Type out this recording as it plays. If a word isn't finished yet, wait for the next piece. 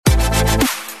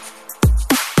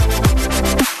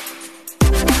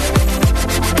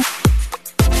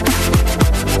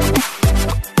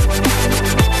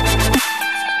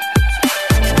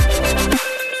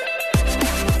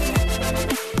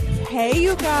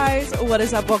guys, what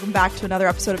is up? Welcome back to another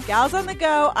episode of Gals on the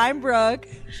Go. I'm Brooke.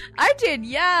 I'm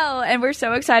Danielle, and we're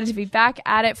so excited to be back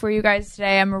at it for you guys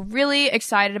today. I'm really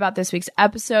excited about this week's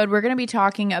episode. We're going to be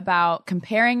talking about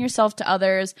comparing yourself to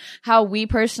others, how we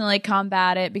personally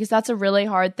combat it, because that's a really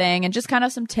hard thing, and just kind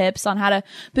of some tips on how to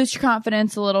boost your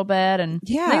confidence a little bit. And I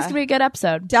think it's going to be a good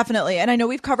episode. Definitely. And I know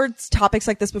we've covered topics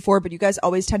like this before, but you guys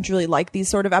always tend to really like these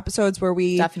sort of episodes where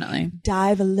we definitely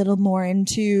dive a little more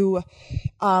into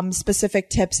specific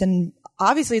tips. And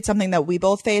obviously it's something that we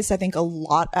both face, I think, a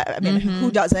lot. I mean,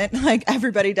 who doesn't? Like,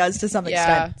 everybody does to some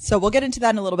extent. So we'll get into that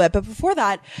in a little bit. But before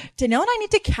that, Danielle and I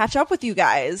need to catch up with you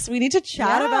guys. We need to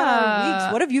chat about our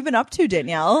weeks. What have you been up to,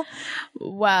 Danielle?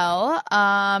 Well,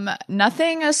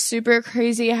 nothing super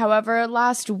crazy. However,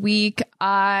 last week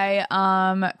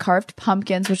I carved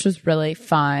pumpkins, which was really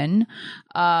fun.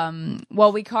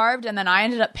 Well, we carved and then I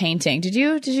ended up painting. Did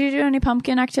you do any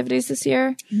pumpkin activities this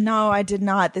year? No, I did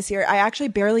not this year. I actually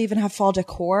barely even have fall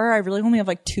decor. I really only have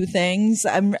like 2 things.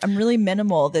 I'm really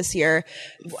minimal this year.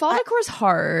 Fall decor is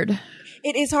hard.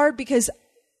 It is hard because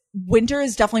winter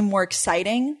is definitely more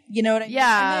exciting. You know what I mean?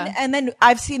 Yeah. And then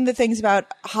I've seen the things about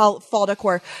fall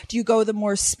decor. Do you go the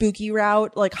more spooky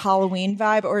route, like Halloween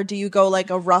vibe, or do you go like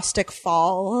a rustic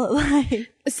fall?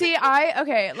 See,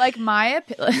 like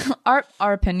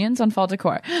our opinions on fall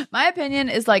decor. My opinion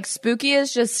is like spooky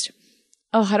is just,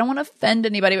 I don't want to offend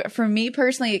anybody, but for me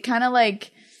personally, it kind of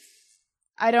like,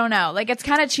 I don't know. Like, it's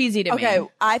kind of cheesy to me. Okay,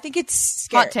 I think it's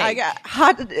scary. Hot take.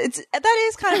 That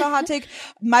is kind of a hot take.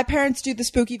 My parents do the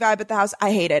spooky vibe at the house.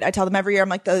 I hate it. I tell them every year, I'm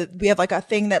like, we have like a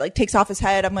thing that like takes off his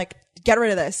head. I'm like, get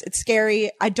rid of this. It's scary.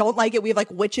 I don't like it. We have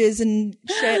like witches and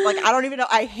shit. Like, I don't even know.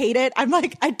 I hate it. I'm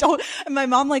like, I don't. And my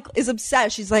mom like is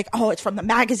obsessed. She's like, oh, it's from the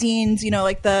magazines, you know,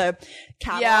 like the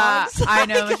catalogs. Yeah, I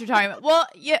know what you're talking about. Well,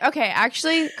 yeah, okay.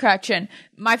 Actually, correction.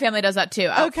 My family does that too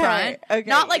out front. Okay,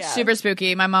 not like super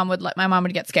spooky. My mom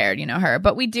would get scared, you know her.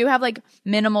 But we do have like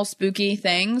minimal spooky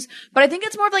things. But I think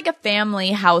it's more of like a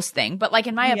family house thing. But like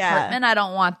in my apartment, I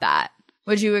don't want that.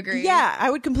 Would you agree? Yeah,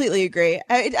 I would completely agree.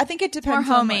 I think it depends.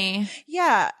 More homey.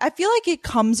 Yeah, I feel like it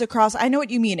comes across. I know what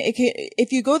you mean.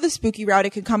 If you go the spooky route, it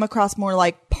could come across more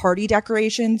like party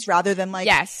decorations rather than like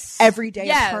everyday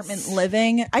apartment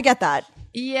living. I get that.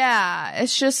 Yeah,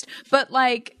 it's just, but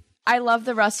like, I love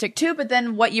the rustic too, but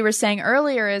then what you were saying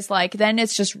earlier is like, then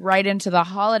it's just right into the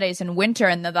holidays and winter,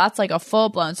 and that's like a full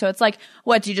blown. So it's like,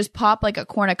 what, do you just pop like a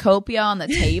cornucopia on the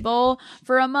table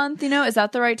for a month? You know, is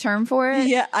that the right term for it?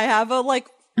 Yeah, I have a like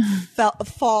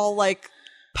fall like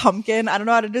pumpkin. I don't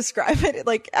know how to describe it.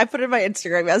 Like, I put it in my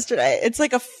Instagram yesterday. It's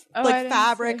like a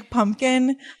fabric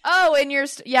pumpkin. Oh, and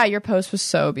your post was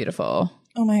so beautiful.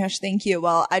 Oh my gosh, thank you.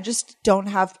 Well, I just don't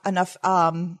have enough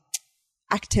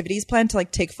activities planned to like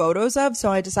take photos of,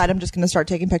 so I decided I'm just going to start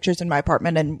taking pictures in my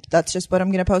apartment, and that's just what I'm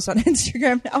going to post on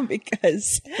Instagram now,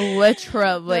 because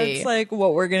literally that's like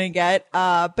what we're going to get.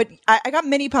 But I got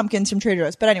mini pumpkins from Trader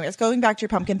Joe's. But anyways, going back to your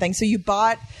pumpkin thing, so you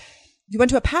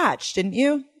went to a patch, didn't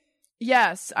you?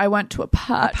 Yes, I went to a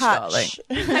patch. Darling.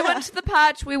 I went to the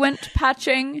patch. We went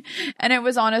patching, and it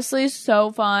was honestly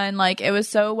so fun. Like, it was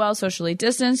so well socially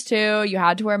distanced too. You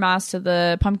had to wear masks to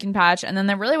the pumpkin patch, and then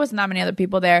there really wasn't that many other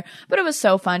people there. But it was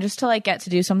so fun just to like get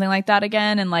to do something like that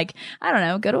again, and like, I don't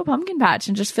know, go to a pumpkin patch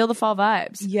and just feel the fall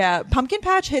vibes. Yeah, pumpkin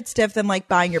patch hits diff than like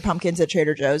buying your pumpkins at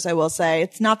Trader Joe's. I will say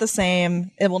it's not the same.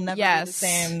 It will never be the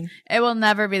same. It will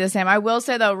never be the same. I will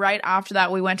say though, right after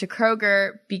that, we went to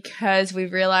Kroger because we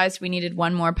realized we needed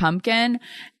one more pumpkin,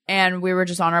 and we were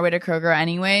just on our way to Kroger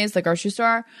anyways, the grocery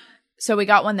store. So we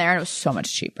got one there, and it was so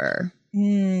much cheaper.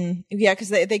 Yeah, because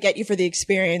they get you for the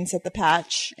experience at the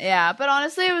patch. Yeah, but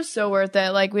honestly, it was so worth it.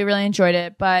 Like, we really enjoyed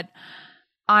it, but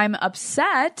I'm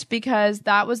upset because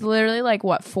that was literally like,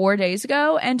 4 days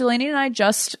ago, and Delaney and I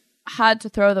just had to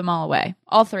throw them all away.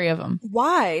 All 3 of them.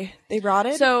 Why? They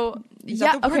rotted? So...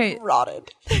 Rotted.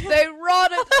 They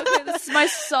rotted. Okay, this is my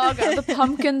saga, the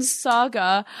pumpkin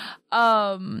saga.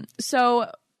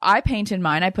 So I painted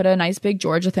mine. I put a nice big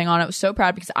Georgia thing on it. I was so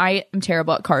proud because I am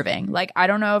terrible at carving. Like, I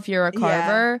don't know if you're a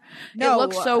carver. No, it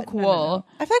looks so cool. No.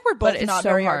 I feel like we're both not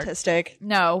very artistic.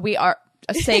 No, we are.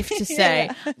 Safe to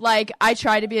say. Like, I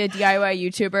tried to be a DIY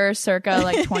YouTuber circa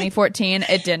like 2014.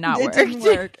 It did not work. It didn't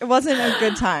work. It wasn't a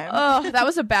good time. Oh, that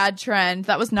was a bad trend.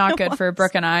 That was not good for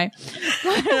Brooke and I.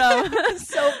 But,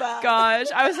 so bad. Gosh,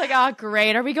 I was like, oh,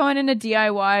 great. Are we going into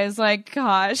DIYs? Like,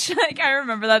 gosh, like, I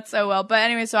remember that so well. But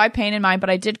anyway, so I painted mine,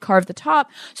 but I did carve the top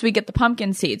so we get the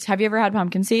pumpkin seeds. Have you ever had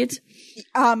pumpkin seeds?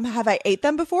 Have I ate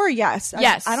them before? Yes.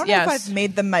 Yes. I don't know if I've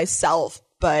made them myself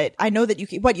but I know that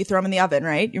you throw them in the oven,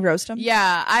 right? You roast them?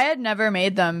 Yeah, I had never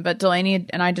made them, but Delaney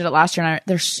and I did it last year, and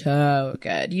they're so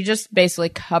good. You just basically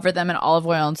cover them in olive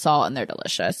oil and salt, and they're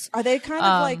delicious. Are they kind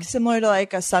of like similar to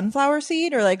like a sunflower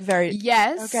seed, or like very?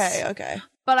 Yes. Okay.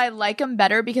 But I like them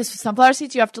better because sunflower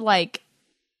seeds you have to like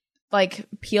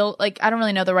peel. Like I don't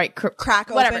really know the right crack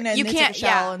whatever. Open and you can't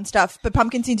shell and stuff. But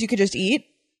pumpkin seeds you could just eat.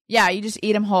 Yeah, you just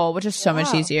eat them whole, which is so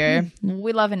much easier.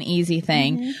 We love an easy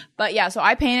thing. But yeah, so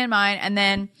I painted mine, and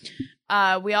then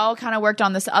we all kind of worked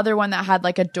on this other one that had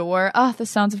like a door. Oh, the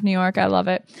sounds of New York. I love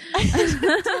it.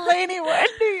 Delaney, we're in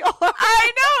New York.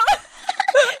 I know.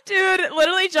 Dude,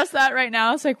 literally just that right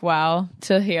now. It's like, wow,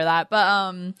 to hear that.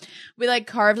 But we like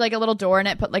carved like a little door in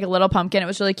it, put like a little pumpkin. It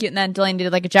was really cute. And then Delaney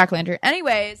did like a jack-o'-lantern.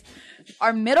 Anyways,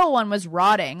 our middle one was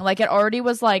rotting. Like it already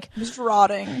was like just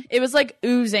rotting. It was like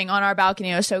oozing on our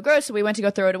balcony. It was so gross. So we went to go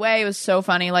throw it away. It was so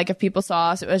funny. Like if people saw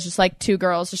us, it was just like two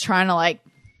girls just trying to like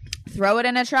throw it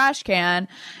in a trash can.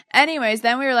 Anyways,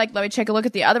 then we were like, let me take a look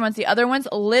at the other ones. The other ones,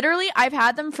 literally, I've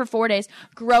had them for 4 days,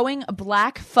 growing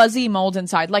black fuzzy mold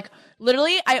inside. Like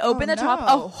literally, I open the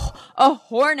top, a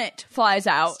hornet flies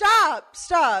out.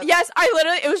 Stop. Yes,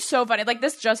 it was so funny. Like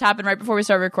this just happened right before we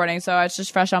started recording, so it's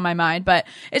just fresh on my mind. But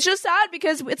it's just sad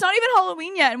because it's not even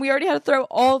Halloween yet, and we already had to throw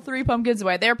all 3 pumpkins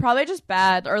away. They're probably just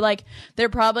bad, or like they'd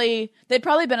probably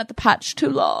been at the patch too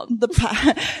long.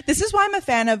 This is why I'm a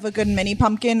fan of a good mini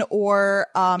pumpkin or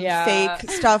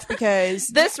fake stuff, because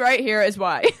this right here is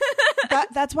why.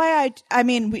 That's why I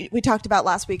mean, we talked about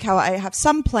last week how I have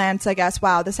some plants, I guess.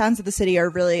 Wow, the sounds of the city are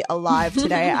really alive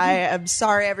today. I am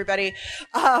sorry, everybody.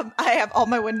 I have all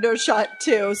my windows shut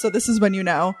too, so this is when you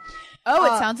know. Oh,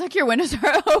 it sounds like your windows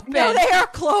are open. No, they are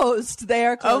closed.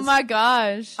 Oh my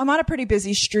gosh. I'm on a pretty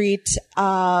busy street.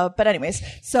 But anyways,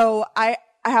 so I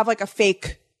have like a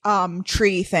fake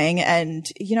tree thing,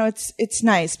 and you know it's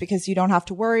nice because you don't have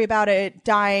to worry about it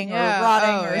dying or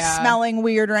rotting or smelling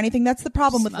weird or anything. That's the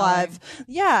problem with live.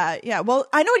 Yeah. Well,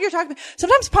 I know what you're talking about.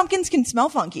 Sometimes pumpkins can smell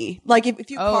funky, like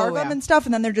if you carve them and stuff,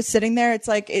 and then they're just sitting there. It's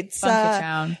like it's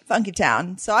funky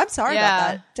town. So I'm sorry about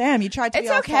that. Damn, you tried to be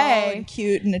all fall and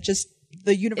cute, and it just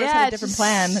the universe had a different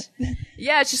plan.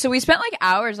 Yeah, it's just so we spent like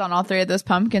hours on all 3 of those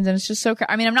pumpkins, and it's just so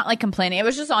I mean, I'm not like complaining. It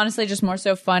was just honestly just more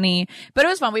so funny, but it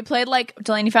was fun. We played like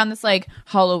Delaney found this like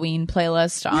Halloween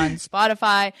playlist on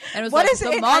Spotify, and it was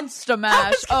the Monster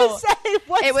Mash.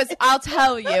 It was. I'll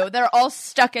tell you, they're all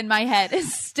stuck in my head.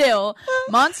 It's still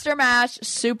Monster Mash,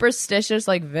 superstitious,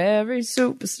 like very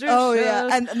superstitious. Oh yeah,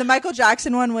 and the Michael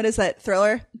Jackson one. What is that?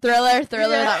 Thriller. Yeah.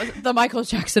 That was the Michael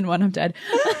Jackson one. I'm dead.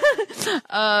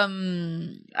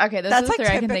 Okay, that's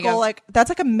like typical, like that's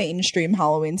like a mainstream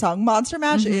Halloween song. Monster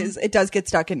Mash it does get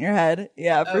stuck in your head.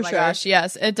 Yeah, for sure. Oh my gosh,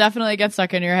 yes, it definitely gets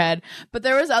stuck in your head. But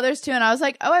there was others too, and I was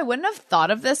like, oh, I wouldn't have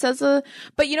thought of this as a.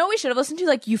 But you know, we should have listened to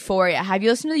like Euphoria. Have you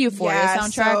listened to the Euphoria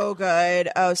soundtrack? So good.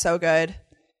 Oh, so good.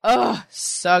 Oh,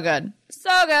 so good.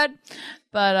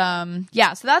 But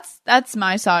so that's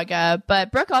my saga.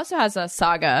 But Brooke also has a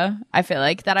saga, I feel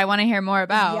like, that I want to hear more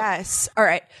about. Yes. All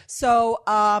right. So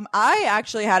I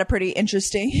actually had a pretty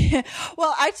interesting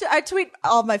well, I tweet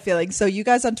all my feelings. So you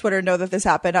guys on Twitter know that this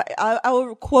happened. I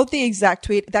will quote the exact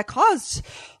tweet that caused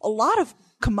a lot of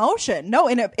commotion. No,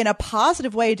 in a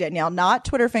positive way, Danielle, not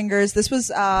Twitter fingers. This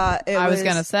was I was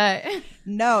gonna say.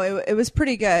 No, it was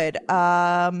pretty good.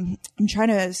 I'm trying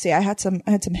to see. I had some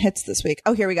hits this week.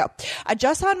 Oh, here we go. I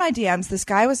just saw in my DMs, this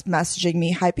guy was messaging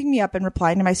me, hyping me up and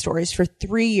replying to my stories for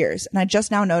 3 years. And I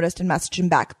just now noticed and messaged him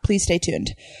back. Please stay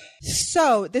tuned.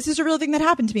 So this is a real thing that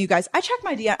happened to me, you guys. I check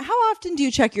my DM. How often do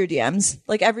you check your DMs?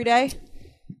 Like every day?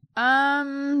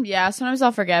 Yeah, sometimes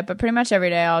I'll forget, but pretty much every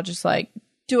day I'll just like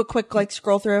do a quick like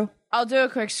scroll through. I'll do a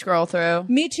quick scroll through.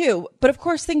 Me too. But of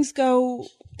course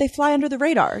they fly under the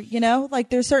radar, you know? Like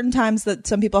there's certain times that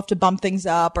some people have to bump things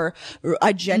up or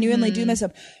I genuinely do miss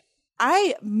them.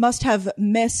 I must have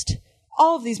missed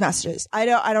all of these messages. I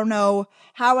don't know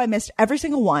how I missed every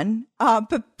single one.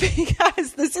 But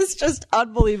because this is just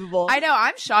unbelievable. I know.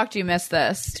 I'm shocked you missed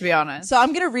this, to be honest. So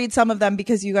I'm going to read some of them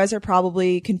because you guys are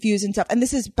probably confused and stuff. And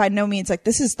this is by no means like,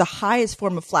 this is the highest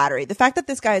form of flattery. The fact that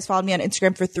this guy has followed me on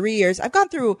Instagram for 3 years. I've gone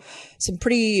through some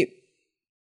pretty,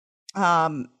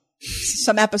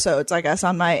 some episodes, I guess,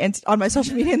 on my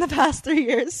social media in the past 3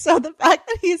 years. So the fact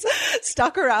that he's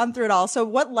stuck around through it all. So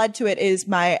what led to it is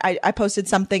I posted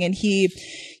something and he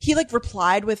like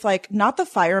replied with like, not the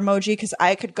fire emoji, cause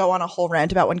I could go on a whole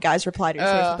rant about when guys reply to your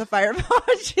stories with the fire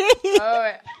emoji.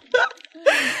 Oh,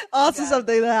 also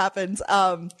something that happens.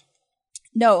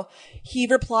 No, he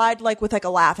replied like with like a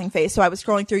laughing face. So I was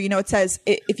scrolling through, you know, it says,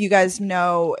 if you guys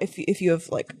know, if you have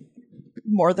like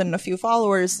more than a few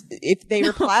followers, if they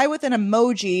reply with an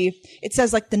emoji, it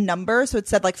says like the number. So it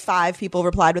said like 5 people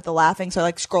replied with the laughing. So I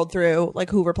like scrolled through like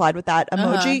who replied with that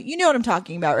emoji. You know what I'm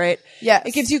talking about, right? Yes.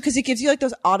 It gives you like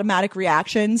those automatic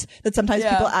reactions that sometimes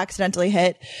people accidentally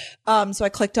hit. So I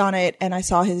clicked on it and I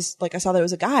saw that it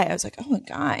was a guy. I was like, oh, a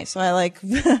guy. So I like, a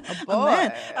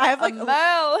man. I have like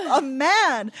a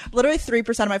man. Literally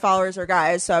 3% of my followers are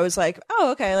guys. So I was like,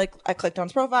 oh, okay. Like I clicked on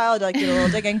his profile, did a little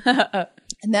digging.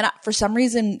 And then for some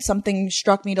reason, something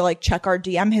struck me to like check our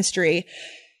DM history.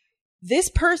 This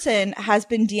person has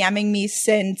been DMing me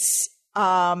since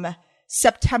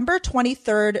September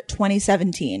 23rd,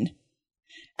 2017.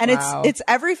 And it's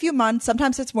every few months.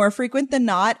 Sometimes it's more frequent than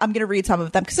not. I'm going to read some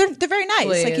of them because they're very nice.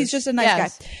 Please. Like he's just a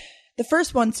nice guy. The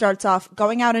first one starts off,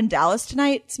 going out in Dallas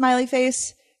tonight, smiley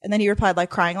face. And then he replied like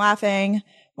crying, laughing.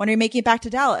 When are you making it back to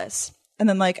Dallas? And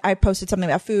then like I posted something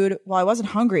about food. Well, I wasn't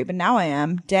hungry, but now I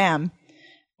am. Damn.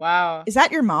 Wow. Is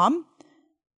that your mom?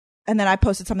 And then I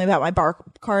posted something about my bar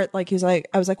cart. Like I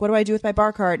was like, what do I do with my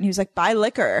bar cart? And he was like, buy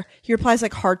liquor. He replies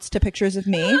like hearts to pictures of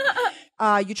me.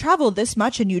 You traveled this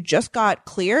much and you just got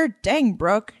clear? Dang,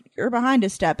 Brooke, you're behind a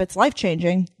step. It's life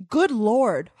changing. Good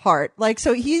Lord, heart. Like,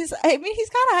 so he's kind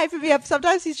of hyping me up.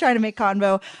 Sometimes he's trying to make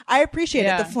convo. I appreciate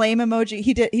it. The flame emoji.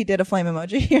 He did a flame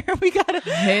emoji here.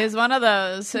 He's one of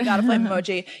those. Got a flame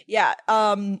emoji. Yeah.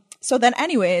 So then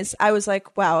anyways, I was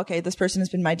like, wow, okay, this person has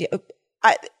been my deal.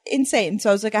 Insane. So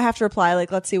I was like, I have to reply.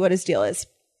 Like, let's see what his deal is.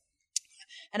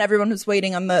 And everyone was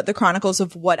waiting on the chronicles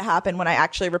of what happened when I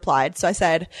actually replied. So I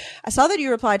said, I saw that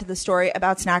you replied to the story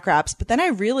about snack wraps, but then I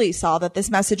really saw that this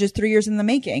message is 3 years in the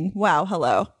making. Wow.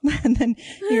 Hello. And then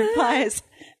he replies,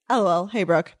 LOL. Hey,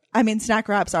 Brooke. I mean, snack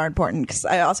wraps are important because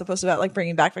I also posted about like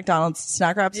bringing back McDonald's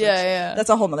snack wraps. Yeah. That's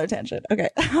a whole nother tangent. Okay.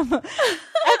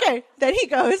 Okay. Then he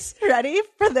goes, ready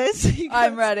for this?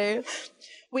 I'm ready.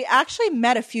 We actually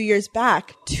met a few years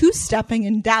back, two-stepping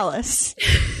in Dallas.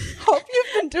 Hope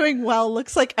you've been doing well.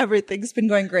 Looks like everything's been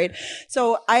going great.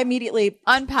 So I immediately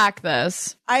unpack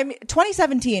this.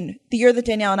 2017, the year that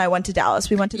Danielle and I went to Dallas.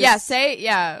 We went to this.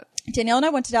 Danielle and I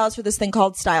went to Dallas for this thing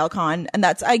called StyleCon, and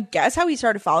that's, I guess, how he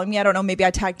started following me. I don't know. Maybe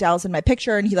I tagged Dallas in my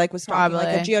picture, and he like was talking like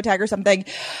a geotag or something.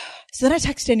 So then I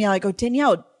text Danielle. I go,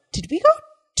 Danielle, did we go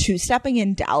two-stepping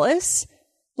in Dallas?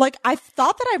 Like, I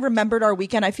thought that I remembered our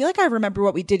weekend. I feel like I remember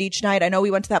what we did each night. I know we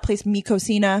went to that place, Miko,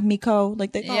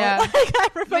 like they call it. Like, I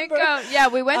remember. Miko. Yeah,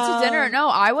 we went to dinner. No,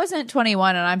 I wasn't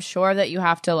 21, and I'm sure that you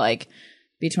have to like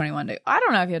be 21 to. I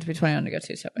don't know if you have to be 21 to go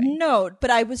two-stepping. No,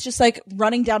 but I was just like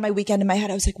running down my weekend in my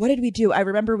head. I was like, what did we do? I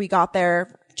remember we got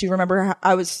there. Do you remember how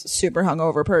I was super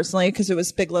hungover personally because it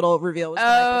was Big Little reveal.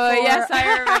 Yes,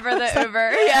 I remember the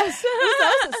Uber. Yes.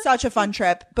 That was such a fun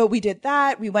trip. But we did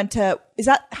that. We went to, is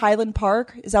that Highland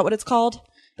Park? Is that what it's called?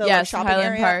 Yes, shopping Highland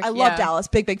area? Park. I love Dallas.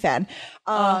 Big fan.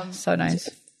 So nice.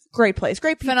 Great place.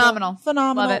 Great people. Phenomenal.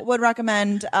 Love it. Would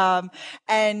recommend.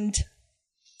 And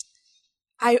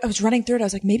I was running through it. I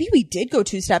was like, maybe we did go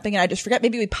two-stepping and I just forget.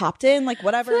 Maybe we popped in, like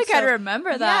whatever. I feel like I'd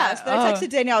remember that. Yeah. So then I texted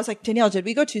Danielle. I was like, Danielle, did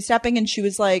we go two-stepping? And she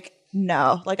was like,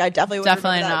 no. Like I definitely would remember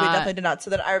that. We definitely did not. So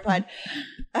then I replied,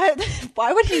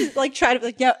 why would he like try to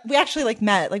like, yeah, we actually like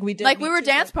met. Like we did. Like we were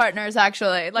dance partners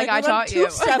actually. Like I taught you.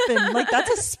 Two-stepping. Like that's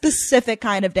a specific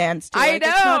kind of dance too. I like, know.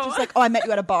 It's not just like, oh, I met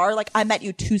you at a bar. Like I met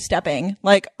you two-stepping.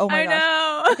 Like, oh my gosh. I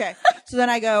know. Okay. So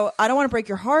then I go, I don't want to break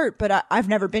your heart, but I've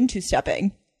never been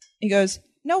two-stepping. He goes,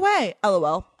 no way.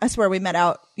 LOL. I swear we met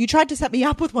out. You tried to set me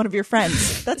up with one of your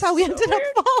friends. That's how we ended up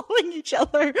following each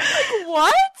other. Like,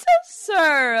 what?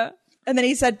 Sir. And then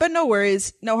he said, but no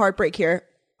worries. No heartbreak here.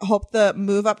 Hope the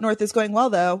move up north is going well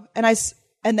though. And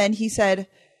then he said,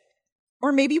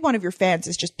 or maybe one of your fans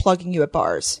is just plugging you at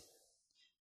bars.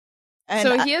 And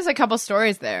so he has a couple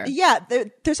stories there. Yeah.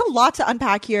 There's a lot to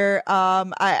unpack here.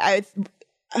 Let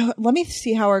me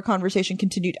see how our conversation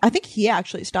continued. I think he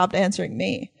actually stopped answering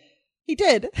me. He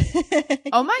did.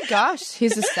 Oh my gosh,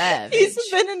 he's a savage. He's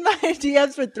been in my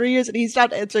DMs for 3 years and he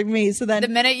stopped answering me. So then the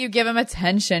minute you give him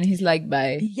attention, he's like,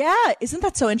 bye. Yeah. Isn't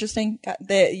that so interesting?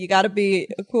 You gotta be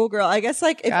a cool girl. I guess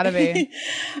like. Gotta be.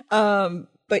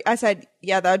 But I said,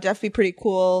 yeah, that would definitely be pretty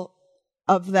cool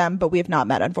of them, but we have not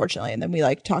met, unfortunately. And then we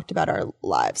like talked about our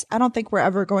lives. I don't think we're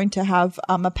ever going to have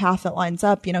a path that lines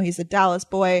up. You know, he's a Dallas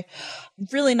boy,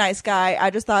 really nice guy.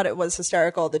 I just thought it was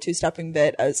hysterical, the two-stepping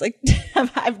bit. I was like,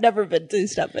 I've never been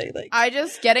two-stepping. Like,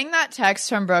 getting that text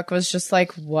from Brooke was just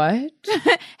like, what?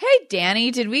 Hey,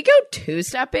 Danny, did we go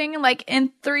two-stepping like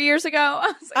in 3 years ago?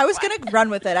 I was going to run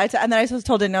with it. And then I just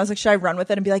told him, I was like, should I run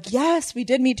with it and be like, yes, we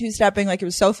did meet two-stepping. Like, it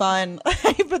was so fun.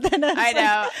 But then I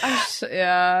know.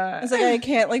 Yeah. I was like,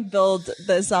 can't like build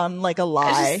this on like a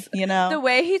lie, just, you know? The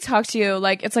way he talked to you,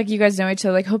 like, it's like you guys know each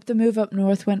other. Like, hope the move up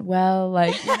north went well.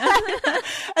 Like, you know?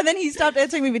 And then he stopped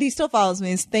answering me, but he still follows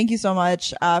me. So thank you so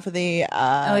much for the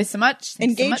at least so much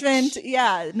engagement. So much.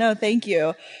 Yeah, no, thank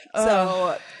you.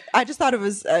 So I just thought it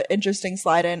was an interesting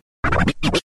slide in.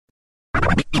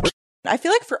 I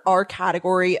feel like for our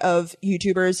category of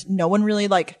YouTubers, no one really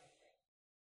like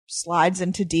slides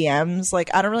into DMs.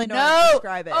 Like, I don't really know how to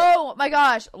describe it. Oh my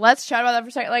gosh. Let's chat about that for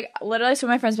a second. Like, literally, some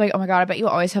of my friends were like, oh my God, I bet you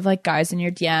always have like guys in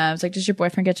your DMs. Like, does your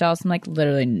boyfriend get jealous? I'm like,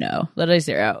 literally, no. Literally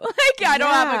zero. Like, I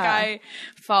don't have a guy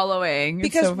following.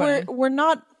 Because so we're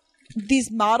not,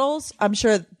 these models, I'm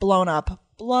sure, blown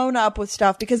up with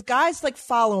stuff because guys like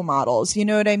follow models. You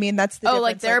know what I mean? That's the difference.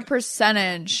 Like their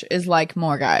percentage is like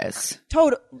more guys.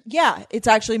 Total. Yeah. It's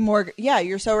actually more. Yeah.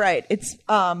 You're so right. It's,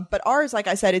 but ours, like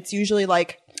I said, it's usually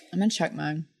like, I'm gonna check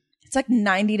mine. It's like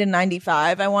 90 to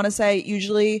 95, I want to say,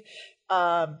 usually.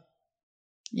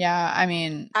 Yeah, I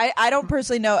mean, I don't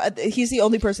personally know. He's the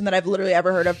only person that I've literally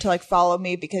ever heard of to like follow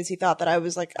me because he thought that I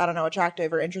was like, I don't know,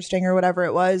 attractive or interesting or whatever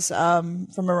it was, from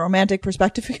a romantic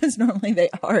perspective, because normally they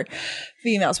are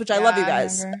females, which I love you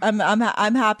guys.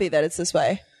 I'm happy that it's this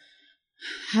way.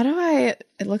 How do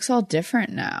it looks all different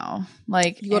now.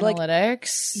 Like, you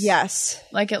analytics. Yes.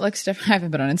 Like, it looks different. I haven't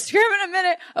been on Instagram in a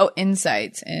minute. Oh,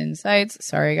 insights.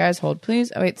 Sorry guys, hold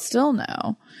please. Oh wait, still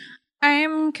no.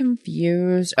 I'm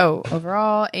confused. Oh,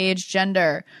 overall, age,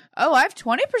 gender. Oh, I have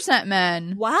 20%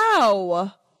 men.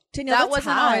 Wow. Danielle, that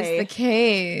wasn't always the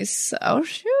case. Oh,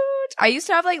 shoot. I used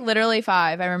to have like literally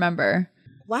 5, I remember.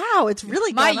 Wow, it's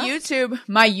really my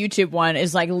YouTube one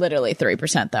is like literally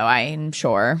 3% though, I'm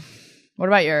sure. What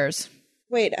about yours?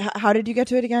 Wait, how did you get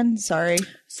to it again? Sorry.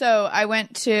 So I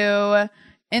went to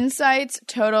insights,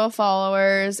 total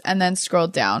followers, and then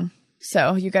scrolled down.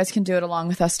 So you guys can do it along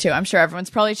with us too. I'm sure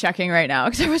everyone's probably checking right now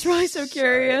because I was really so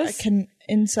curious.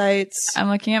 Insights. I'm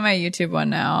looking at my YouTube one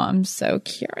now. I'm so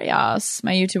curious.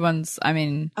 My YouTube one's, I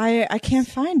mean, I can't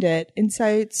find it.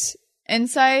 Insights,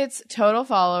 total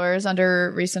followers,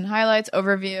 under recent highlights,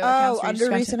 overview. Oh, under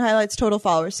recent highlights, total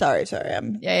followers. Sorry.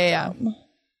 Yeah.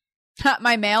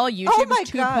 My male YouTube is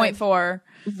 2.4.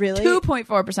 Really?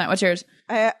 2.4%. What's yours?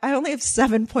 I only have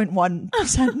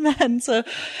 7.1% men. So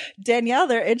Danielle,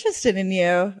 they're interested in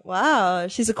you. Wow,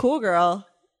 she's a cool girl.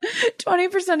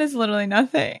 20% is literally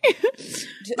nothing.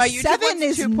 My YouTube 7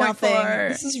 is 2.4. nothing.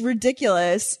 This is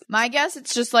ridiculous. My guess,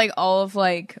 it's just like all of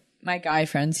like my guy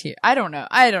friends here. I don't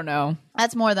know.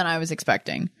 That's more than I was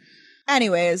expecting.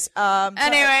 Anyways, so I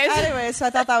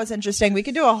thought that was interesting. We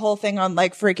could do a whole thing on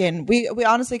like freaking. We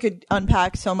honestly could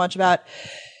unpack so much about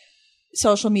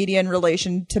social media in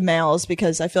relation to males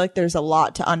because I feel like there's a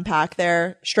lot to unpack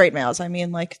there. Straight males, I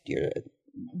mean, like the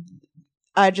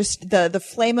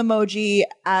flame emoji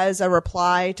as a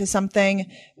reply to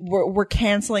something. We're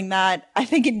canceling that. I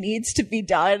think it needs to be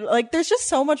done. Like, there's just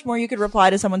so much more you could reply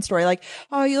to someone's story. Like,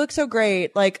 oh, you look so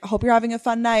great. Like, hope you're having a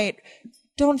fun night.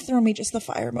 Don't throw me just the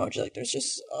fire emoji. Like, there's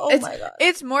just, my God.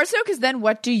 It's more so because then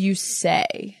what do you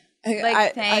say?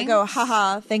 I go,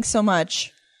 haha, thanks so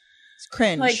much. It's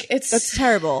cringe. Like, that's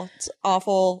terrible. It's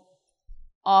awful.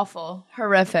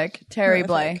 Horrific.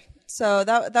 Terribly. So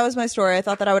that was my story. I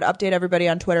thought that I would update everybody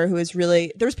on Twitter who is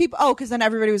really, there's people, because then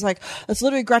everybody was like, it's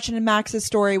literally Gretchen and Max's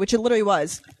story, which it literally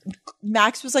was.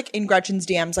 Max was like in Gretchen's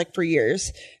DMs like for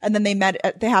years. And then they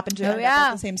happened to end up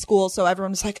at the same school. So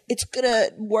everyone was like, it's gonna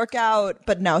work out.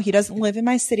 But no, he doesn't live in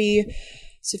my city.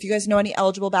 So if you guys know any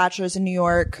eligible bachelors in New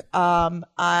York,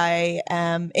 I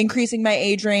am increasing my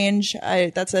age range.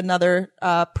 That's another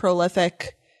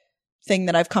prolific thing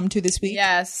that I've come to this week.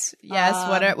 Yes.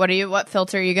 What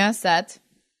filter are you gonna set?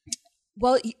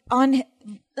 Well, on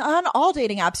all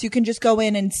dating apps, you can just go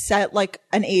in and set like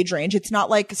an age range. It's not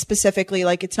like specifically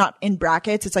like it's not in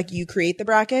brackets. It's like you create the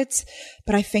brackets.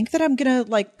 But I think that I'm gonna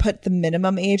like put the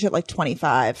minimum age at like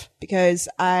 25 because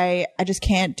I just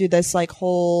can't do this like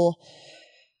whole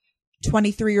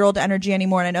 23-year-old energy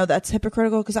anymore. And I know that's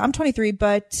hypocritical because I'm 23,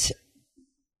 but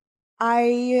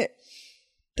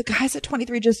the guys at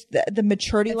 23 just the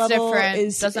maturity level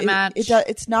different. Doesn't match.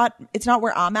 It's not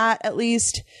where I'm at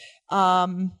least.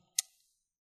 And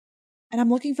I'm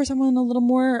looking for someone a little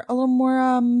more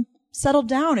settled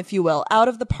down, if you will, out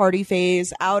of the party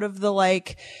phase, out of the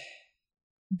like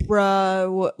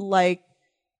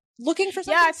looking for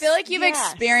something. Yeah, I feel like you've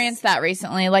experienced that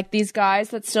recently. Like these guys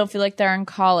that still feel like they're in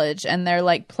college and they're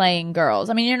like playing girls.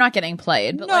 I mean, you're not getting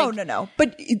played. But no.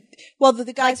 But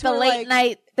the guys like the late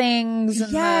night things.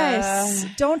 And yes.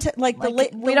 Don't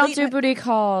we don't do booty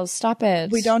calls. Stop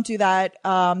it. We don't do that.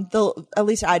 At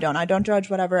least I don't. I don't judge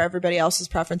whatever everybody else's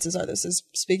preferences are. This is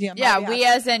speaking on my behalf. We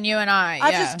as in you and I.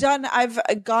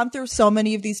 I've gone through so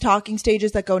many of these talking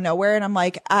stages that go nowhere, and I'm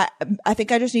like, I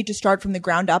think I just need to start from the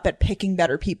ground up at picking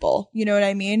better people. You know what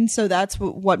I mean? So that's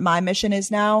what my mission is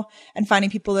now, and finding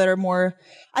people that are more.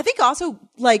 I think also,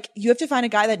 like, you have to find a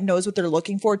guy that knows what they're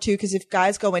looking for too, because if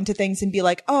guys go into things and be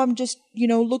like, oh, I'm just,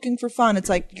 looking for fun, it's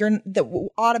like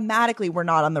automatically we're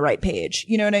not on the right page.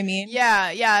 You know what I mean?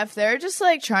 Yeah. If they're just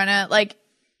like trying to, like,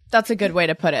 that's a good way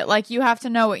to put it. Like, you have to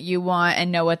know what you want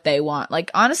and know what they want.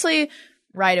 Like, honestly,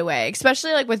 right away,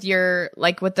 especially like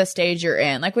with the stage you're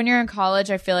in. Like when you're in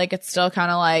college, I feel like it's still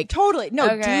kind of like totally do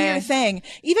your thing.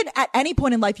 Even at any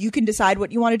point in life, you can decide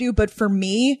what you want to do. But for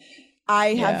me,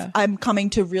 I'm coming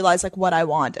to realize like what I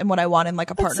want and what I want in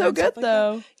like a partner. That's so good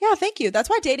though. That. Yeah, thank you. That's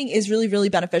why dating is really, really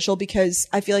beneficial, because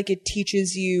I feel like it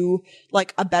teaches you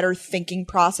like a better thinking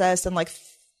process and like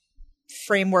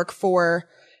framework for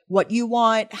what you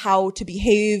want, how to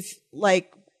behave,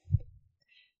 like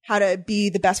how to be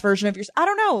the best version of yourself. I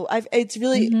don't know. It's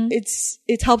really, it's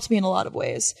helped me in a lot of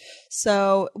ways.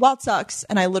 So while it sucks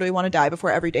and I literally want to die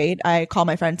before every date, I call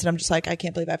my friends and I'm just like, I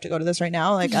can't believe I have to go to this right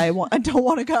now. Like I don't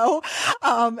want to go.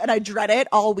 And I dread it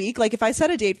all week. Like if I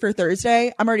set a date for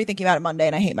Thursday, I'm already thinking about it Monday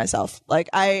and I hate myself. Like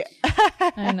I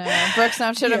know. Brooke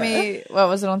Snapchatted me, what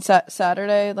was it, on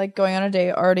Saturday? Like going on a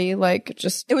date already, like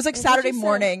just. It was like Saturday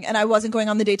morning and I wasn't going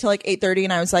on the date till like 8:30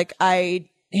 and I was like, I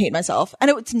hate myself. And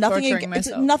it's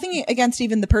nothing against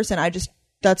even the person.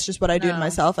 That's just what I do to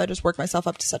myself. I just work myself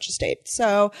up to such a state.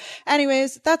 So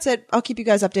anyways, that's it. I'll keep you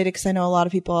guys updated because I know a lot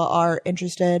of people are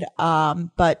interested.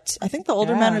 But I think the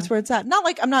older men is where it's at. Not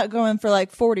like I'm not going for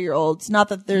like 40-year-olds. Not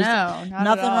that there's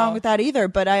nothing wrong with that either,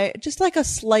 but I just like a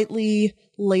slightly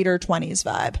later 20s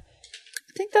vibe.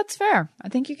 I think that's fair. I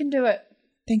think you can do it.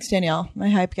 Thanks, Danielle, my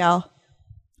hype gal.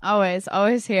 Always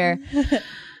here.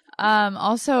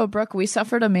 Also, Brooke, we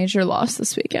suffered a major loss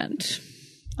this weekend.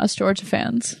 Us Georgia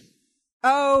fans.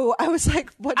 Oh, I was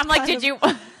like, what? I'm like, did you?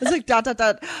 I was like, ...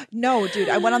 No, dude,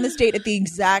 I went on this date at the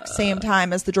exact same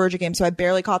time as the Georgia game, so I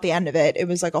barely caught the end of it. It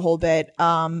was like a whole bit,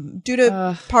 due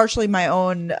to partially my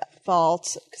own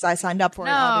fault because I signed up for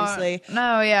it, obviously.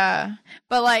 No, yeah.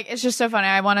 But like, it's just so funny.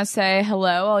 I want to say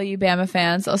hello, all you Bama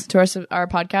fans that listen to our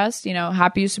podcast.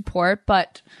 Happy you support,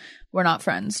 but we're not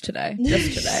friends today.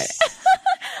 Just today.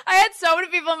 I had so many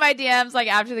people in my DMs, like,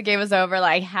 after the game was over,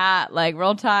 like, hat, like,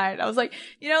 roll tide. I was like,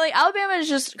 like, Alabama is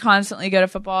just constantly good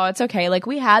at football. It's okay. Like,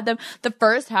 we had them the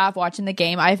first half watching the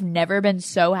game. I've never been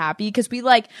so happy because we,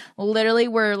 like, literally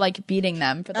were, like, beating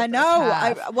them for the first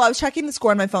half. I was checking the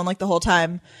score on my phone, like, the whole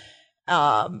time.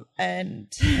 And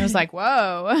I was like,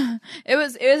 whoa. It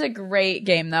was a great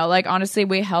game, though. Like, honestly,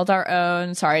 we held our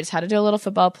own. Sorry, I just had to do a little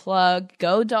football plug.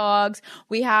 Go Dogs.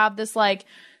 We have this, like,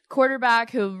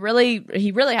 quarterback who really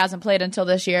hasn't played until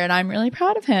this year, and I'm really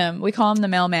proud of him. We call him the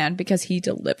mailman because he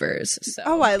delivers. So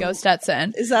go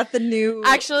Stetson. Is that the new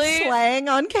slang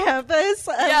on campus?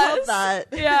 I love that.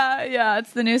 Yeah,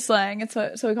 it's the new slang. It's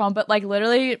what we call him. But like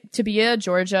literally, to be a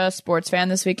Georgia sports fan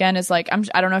this weekend is like,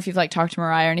 I don't know if you've like talked to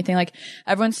Mariah or anything. Like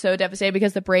everyone's so devastated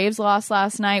because the Braves lost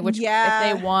last night, which if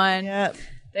they won,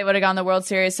 they would have gone the World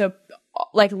Series. So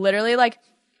like literally like.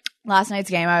 Last night's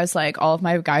game, I was like, all of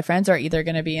my guy friends are either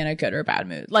going to be in a good or bad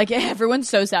mood. Like, everyone's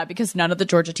so sad because none of the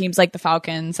Georgia teams, like the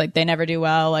Falcons, like they never do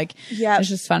well. Like, it's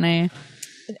just funny.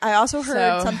 I also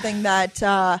heard something that,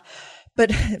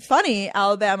 but funny,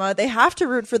 Alabama, they have to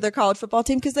root for their college football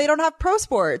team because they don't have pro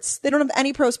sports. They don't have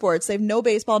any pro sports. They have no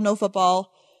baseball, no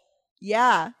football.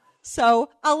 Yeah.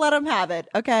 So I'll let them have it.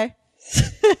 Okay.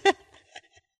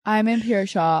 I'm in pure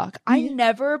shock. I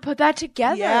never put that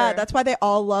together. Yeah, that's why they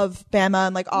all love Bama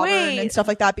and like Auburn and stuff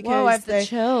like that because I have the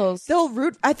chills. They'll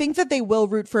root. I think that they will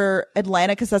root for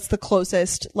Atlanta because that's the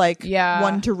closest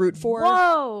one to root for.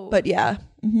 Whoa. But yeah.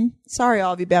 Mm-hmm. Sorry,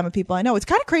 all of you Bama people. I know it's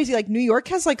kind of crazy. Like New York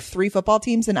has like 3 football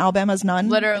teams and Alabama has none.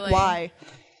 Literally. Like, why?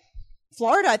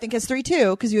 Florida, I think, has 3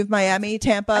 too because you have Miami,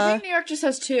 Tampa. I think New York just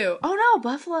has 2. Oh no,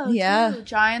 Buffalo. Yeah. Too.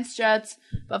 Giants, Jets,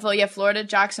 Buffalo. Yeah, Florida,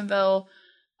 Jacksonville.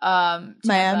 Miami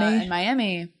and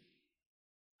Miami.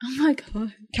 Oh my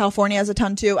god. California has a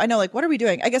ton too. I know, like, what are we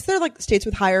doing? I guess they're like states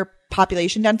with higher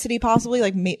population density, possibly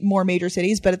like more major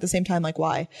cities, but at the same time, like,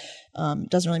 why?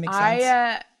 Doesn't really make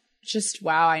sense.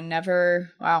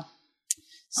 Wow.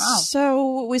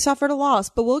 So we suffered a loss,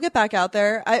 but we'll get back out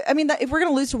there. I mean, if we're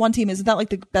gonna lose to one team, isn't that like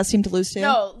the best team to lose to?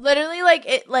 No, literally,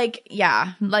 like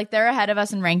they're ahead of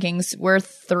us in rankings. We're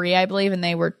 3, I believe, and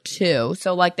they were 2.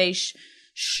 So like they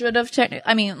should have technically.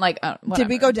 I mean, like, did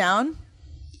we go down?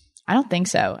 I don't think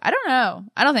so. I don't know.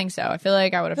 I don't think so. I feel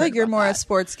like I would have. I feel like you're more a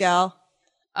sports gal.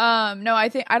 No, I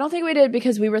don't think we did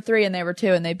because we were 3 and they were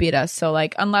 2 and they beat us. So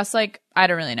like, unless like, I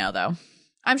don't really know though.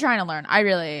 I'm trying to learn. I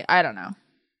don't know.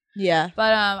 Yeah.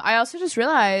 But I also just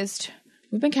realized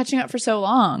we've been catching up for so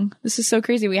long. This is so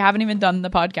crazy. We haven't even done the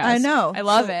podcast. I know. I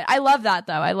love it. I love that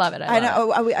though. I love it. I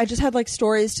know. I just had like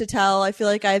stories to tell. I feel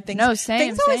like I have things. No, same.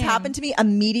 Things always happen to me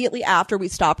immediately after we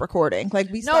stop recording. Like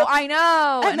we stop. No, I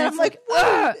know. And then I'm like,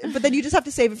 but then you just have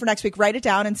to save it for next week. Write it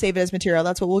down and save it as material.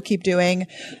 That's what we'll keep doing.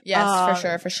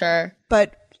 Yes, for sure.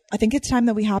 But I think it's time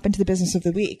that we hop into the business of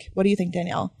the week. What do you think,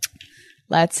 Danielle?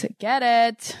 Let's get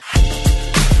it.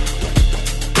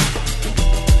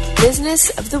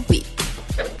 Business of the week.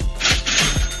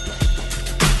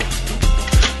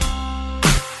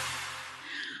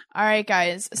 All right,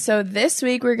 guys. So this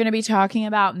week we're going to be talking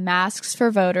about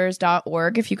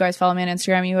masksforvoters.org. If you guys follow me on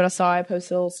Instagram, you would have saw I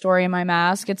posted a little story in my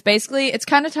mask. It's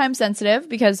kind of time sensitive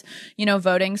because,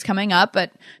 voting's coming up,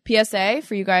 but PSA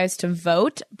for you guys to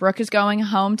vote. Brooke is going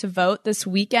home to vote this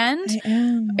weekend. I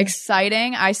am.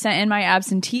 Exciting. I sent in my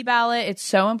absentee ballot. It's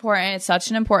so important. It's such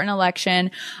an important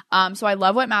election. So I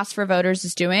love what Masks for Voters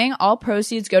is doing. All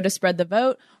proceeds go to Spread the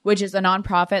Vote, which is a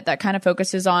nonprofit that kind of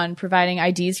focuses on providing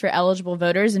IDs for eligible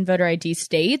voters in voter ID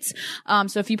states.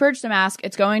 So if you purchase a mask,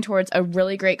 it's going towards a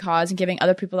really great cause and giving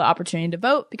other people the opportunity to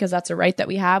vote because that's a right that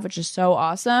we have, which is so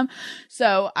awesome.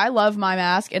 So I love my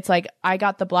mask. It's like I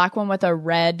got the black one with a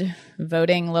red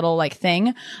voting little like thing.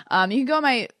 You can go on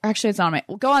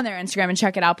go on their Instagram and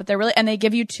check it out. But they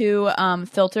give you 2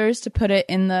 filters to put it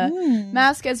in the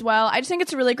mask as well. I just think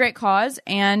it's a really great cause.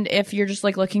 And if you're just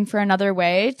like looking for another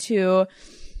way to,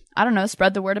 I don't know,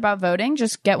 spread the word about voting,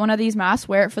 just get one of these masks,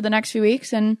 wear it for the next few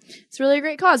weeks, and it's really a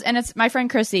great cause. And it's my friend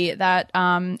Chrissy that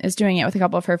is doing it with a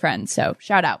couple of her friends. So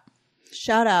shout out.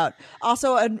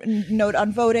 Also, a note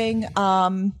on voting.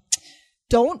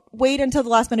 Don't wait until the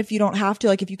last minute if you don't have to.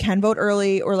 Like, if you can vote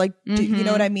early or like, you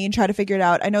know what I mean? Try to figure it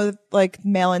out. I know that, like,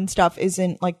 mail-in stuff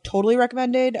isn't like totally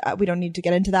recommended. We don't need to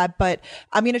get into that, but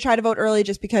I'm going to try to vote early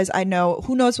just because I know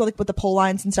who knows what the poll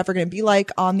lines and stuff are going to be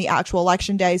like on the actual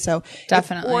election day. So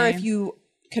definitely. If you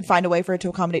can find a way for it to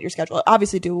accommodate your schedule,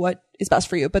 obviously do what is best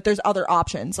for you, but there's other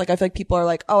options. Like, I feel like people are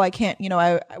like, oh, I can't,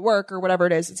 I work or whatever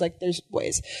it is. It's like, there's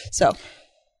ways. So.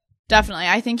 Definitely.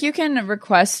 I think you can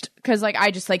request, because like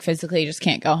I just like physically just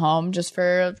can't go home just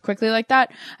for quickly like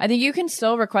that. I think you can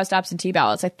still request absentee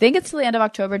ballots. I think it's till the end of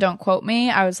October. Don't quote me.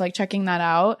 I was like checking that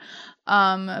out.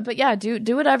 But yeah,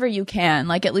 do whatever you can.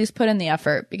 Like at least put in the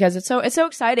effort because it's so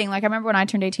exciting. Like I remember when I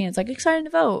turned 18, it's like exciting to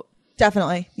vote.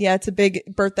 Definitely. Yeah, it's a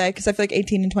big birthday because I feel like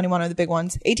 18 and 21 are the big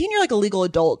ones. 18, you're like a legal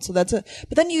adult. So but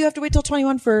then you have to wait till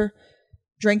 21 for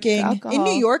drinking. Alcohol. In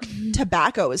New York,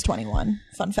 tobacco is 21.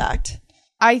 Fun fact.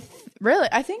 I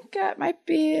think it might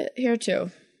be here too.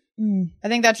 I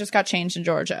think that just got changed in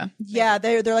Georgia. Yeah,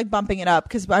 they're like bumping it up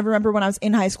because I remember when I was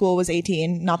in high school it was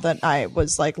 18. Not that I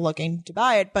was like looking to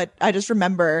buy it, but I just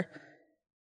remember.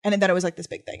 And then it was like this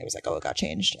big thing. It was like, oh, it got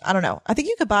changed. I don't know. I think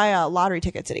you could buy lottery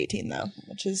tickets at 18 though,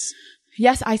 which is.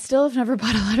 Yes, I still have never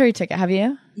bought a lottery ticket. Have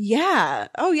you? Yeah.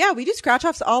 Oh yeah, we do scratch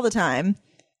offs all the time.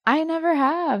 I never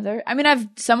have.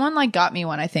 Someone like got me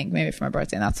one, I think, maybe for my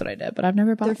birthday, and that's what I did, but I've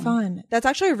never bought one. They're fun. That's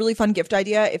actually a really fun gift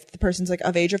idea. If the person's like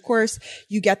of age, of course,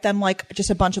 you get them like just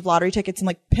a bunch of lottery tickets and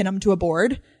like pin them to a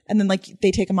board and then like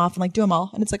they take them off and like do them all.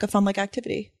 And it's like a fun like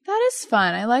activity. That is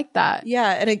fun. I like that.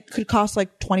 Yeah. And it could cost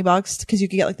like $20 because you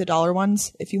could get like the dollar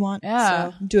ones if you want.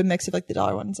 Yeah. So do a mix of like the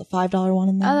dollar ones, a $5 one.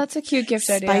 And then oh, that's a cute gift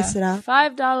idea. Spice it up.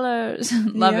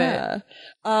 $5. Love it.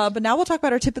 But now we'll talk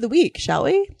about our tip of the week, shall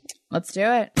we? Let's do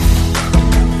it.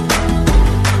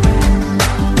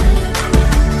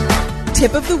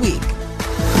 Tip of the week.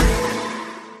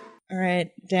 All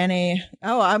right, Danny.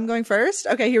 Oh, I'm going first?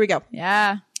 Okay, here we go.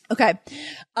 Yeah. Okay.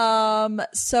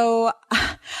 So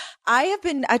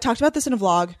I talked about this in a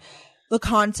vlog, the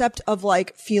concept of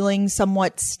like feeling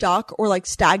somewhat stuck or like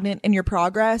stagnant in your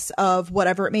progress of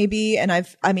whatever it may be. And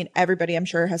everybody I'm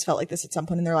sure has felt like this at some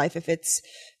point in their life. If it's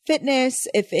fitness,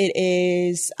 if it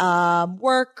is,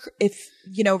 work, if,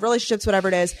 relationships, whatever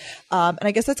it is. And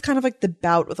I guess that's kind of like the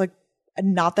bout with like,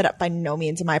 not that by no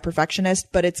means am I a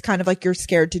perfectionist, but it's kind of like you're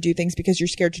scared to do things because you're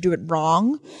scared to do it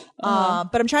wrong.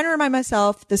 But I'm trying to remind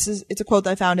myself, it's a quote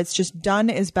that I found. It's just done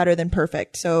is better than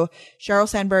perfect. So Sheryl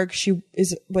Sandberg, she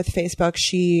is with Facebook.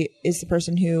 She is the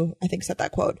person who I think said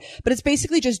that quote, but it's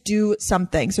basically just do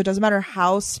something. So it doesn't matter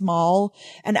how small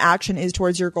an action is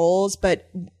towards your goals. But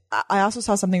I also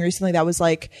saw something recently that was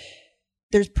like,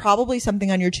 there's probably something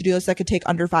on your to-do list that could take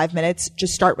under 5 minutes.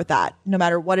 Just start with that, no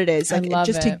matter what it is. Like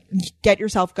just to get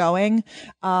yourself going.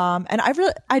 And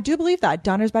I do believe that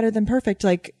done is better than perfect.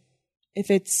 Like if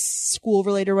it's school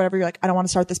related or whatever, you're like, I don't want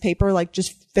to start this paper, like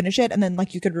just finish it. And then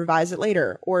like you could revise it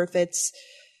later. Or if it's,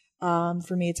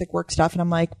 for me, it's like work stuff. And I'm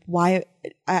like, why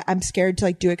I'm scared to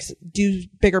like do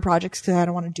bigger projects because I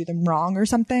don't want to do them wrong or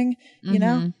something, you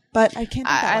know? But I can't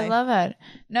do that I love it.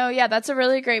 No, yeah, that's a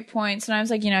really great point. Sometimes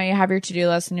like, you know, you have your to-do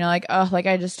list and you're like, oh, like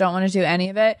I just don't want to do any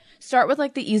of it. Start with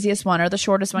like the easiest one or the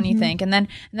shortest one you think. And then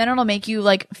it'll make you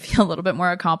like feel a little bit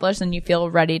more accomplished and you feel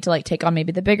ready to like take on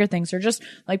maybe the bigger things or just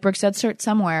like Brooke said, start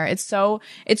somewhere. It's so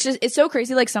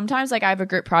crazy. Like sometimes like I have a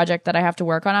group project that I have to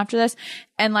work on after this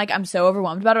and like I'm so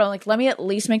overwhelmed about it. I'm like, let me at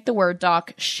least make the Word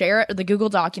doc, share it, or the Google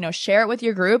Doc, you know, share it with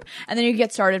your group and then you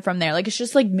get started from there. Like it's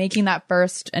just like making that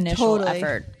first initial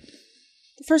effort.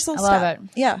 First little step. I love it.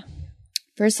 Yeah.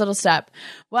 First little step.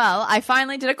 Well, I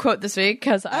finally did a quote this week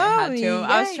because I had to. Yay.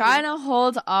 I was trying to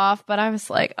hold off, but I was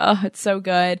like, oh, it's so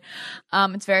good.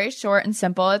 It's very short and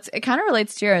simple. It kind of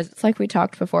relates to yours. It's like we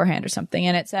talked beforehand or something.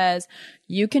 And it says,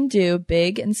 you can do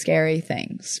big and scary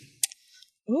things.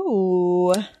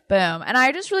 Ooh. Boom. And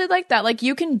I just really like that. Like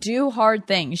you can do hard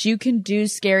things. You can do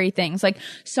scary things. Like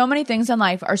so many things in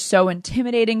life are so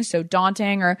intimidating, so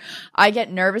daunting, or I get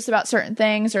nervous about certain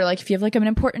things, or like if you have like an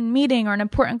important meeting or an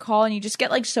important call and you just get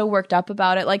like so worked up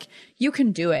about it, like you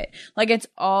can do it. Like it's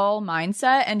all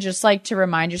mindset, and just like to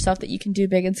remind yourself that you can do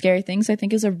big and scary things, I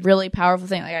think is a really powerful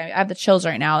thing. Like I have the chills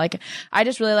right now. Like I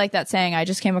just really like that saying. I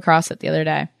just came across it the other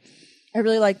day. I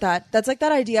really like that. That's like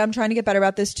that idea. I'm trying to get better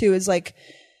about this too, is like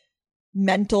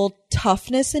mental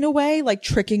toughness in a way, like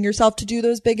tricking yourself to do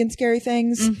those big and scary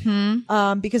things.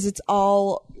 Because it's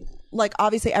all like,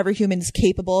 obviously every human is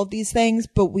capable of these things,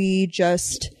 but we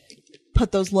just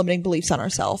put those limiting beliefs on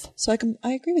ourselves. So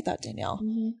I agree with that, Danielle.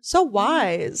 So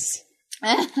wise.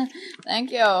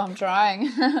 Thank you. I'm trying.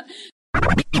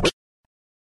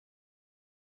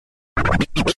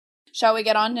 Shall we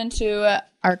get on into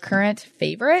our current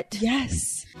favorite?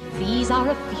 Yes. These are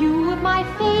a few of my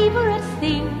favorite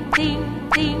things.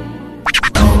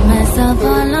 I myself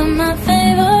all of my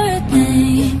favorite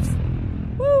things.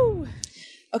 Woo.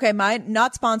 Okay, mine,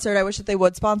 not sponsored. I wish that they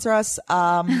would sponsor us.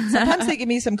 Sometimes they give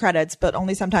me some credits, but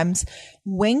only sometimes.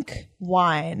 Wink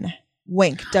Wine.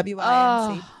 Wink.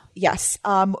 W-I-N-C. Yes.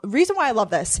 Reason why I love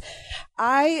this.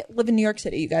 I live in New York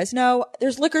City. You guys know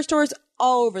there's liquor stores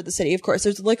all over the city. Of course,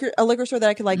 there's a liquor store that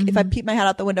I could like, if I peep my head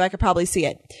out the window, I could probably see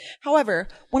it. However,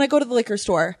 when I go to the liquor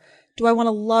store, do I want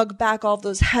to lug back all of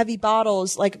those heavy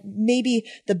bottles? Like maybe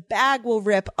the bag will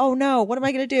rip. Oh no. What am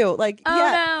I going to do? Like,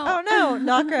 oh no,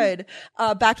 not good.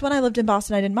 Back to when I lived in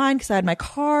Boston, I didn't mind because I had my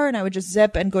car and I would just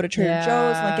zip and go to Trader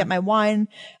Joe's and like get my wine.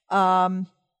 But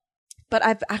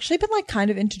I've actually been like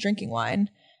kind of into drinking wine.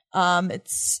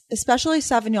 It's especially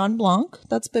Sauvignon Blanc.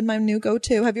 That's been my new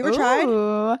go-to. Have you ever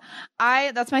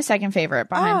tried? That's my second favorite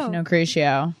behind Pinot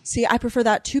Grigio. See, I prefer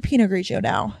that to Pinot Grigio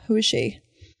now. Who is she?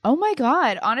 Oh my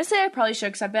God. Honestly, I probably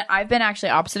should, because I've been actually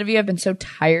opposite of you. I've been so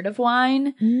tired of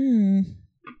wine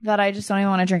that I just don't even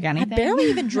want to drink anything. I barely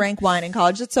even drank wine in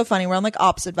college. It's so funny. We're on like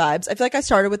opposite vibes. I feel like I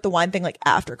started with the wine thing like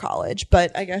after college,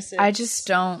 but I guess I just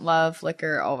don't love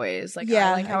liquor always. Like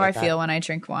I like how I feel when I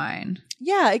drink wine.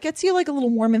 Yeah, it gets you like a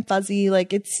little warm and fuzzy.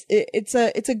 Like it's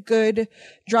a good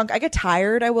drunk. I get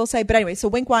tired, I will say. But anyway, so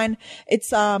Wink Wine,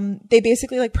 it's they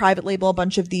basically like private label a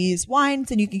bunch of these wines,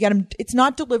 and you can get them. It's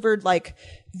not delivered like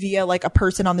via like a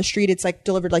person on the street. It's like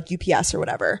delivered like UPS or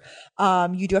whatever.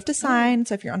 You do have to sign.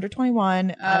 So if you're under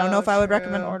 21, I don't know if I would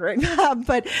recommend ordering that,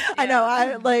 but I know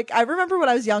I remember when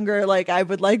I was younger, like I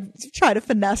would like try to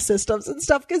finesse systems and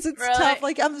stuff because it's tough.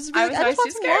 Like I just want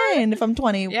some wine if I'm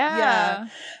 20. Yeah.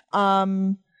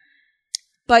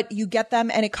 But you get them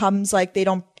and it comes like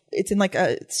it's in like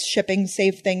a shipping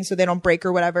safe thing so they don't break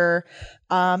or whatever.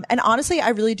 And honestly, I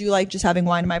really do like just having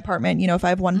wine in my apartment. You know, if I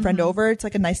have one friend over, it's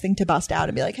like a nice thing to bust out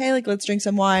and be like, hey, like let's drink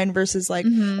some wine versus like,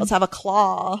 let's have a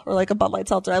Claw or like a Bud Light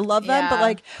Seltzer. I love them, but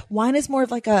like wine is more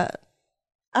of like I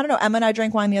don't know. Emma and I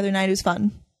drank wine the other night. It was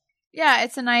fun. Yeah,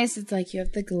 it's like you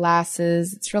have the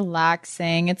glasses, it's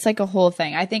relaxing, it's like a whole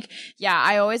thing. I think,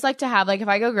 I always like to have, like if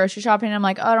I go grocery shopping and I'm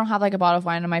like, oh, I don't have like a bottle of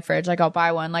wine in my fridge, like I'll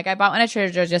buy one. Like I bought one at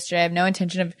Trader Joe's yesterday. I have no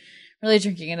intention of really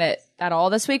drinking it at all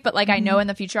this week, but like I know in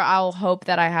the future I'll hope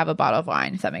that I have a bottle of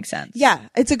wine, if that makes sense. Yeah,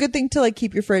 it's a good thing to like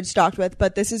keep your fridge stocked with,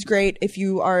 but this is great if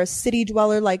you are a city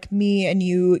dweller like me and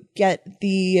you get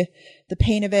the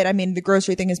pain of it. I mean, the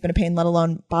grocery thing has been a pain, let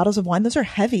alone bottles of wine. Those are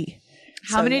heavy.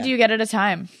 How many do you get at a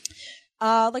time?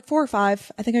 Like 4 or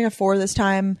 5. I think I got 4 this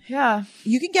time. Yeah.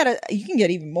 You can get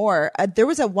even more. There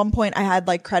was at one point I had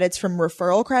like credits from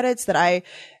referral credits that I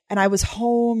and I was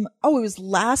home. Oh, it was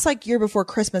last like year before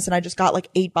Christmas, and I just got like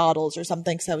 8 bottles or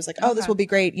something. So I was like, oh, this will be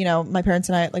great. You know, my parents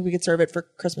and I, like, we could serve it for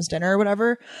Christmas dinner or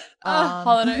whatever.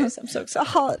 Holidays. I'm so excited.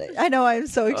 Holiday. I know. I'm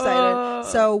so excited.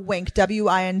 So Winc,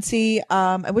 WINC.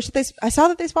 I wish that I saw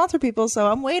that they sponsor people, so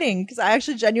I'm waiting because I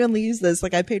actually genuinely use this.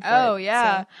 Like, I paid for it. Oh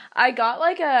yeah. So. I got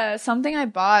like something I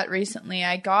bought recently.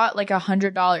 I got like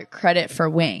 $100 credit for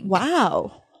Winc.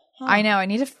 Wow. I know. I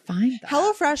need to find that.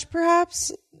 HelloFresh,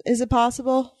 perhaps? Is it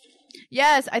possible?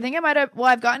 Yes, I think I might have. Well,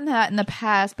 I've gotten that in the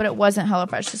past, but it wasn't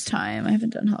HelloFresh this time. I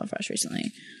haven't done HelloFresh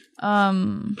recently. I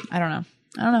don't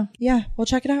know. Yeah, we'll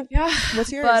check it out. Yeah.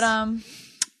 What's yours? But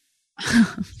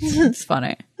it's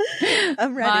funny.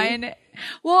 I'm ready. Mine.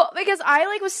 Well, because I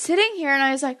like was sitting here and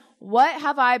I was like, what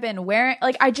have I been wearing?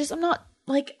 Like, I'm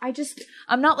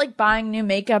not like buying new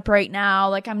makeup right now.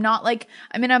 Like, I'm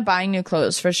buying new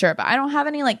clothes for sure, but I don't have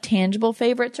any like tangible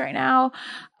favorites right now.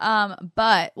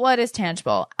 But what is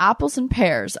tangible? Apples and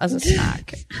pears as a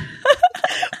snack.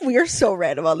 We are so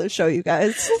random on this show, you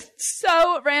guys.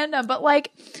 So random, but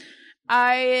like,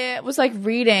 I was like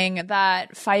reading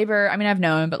that fiber, I mean, I've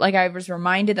known, but like I was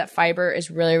reminded that fiber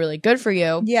is really, really good for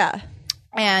you. Yeah.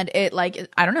 And it like,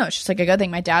 I don't know, it's just like a good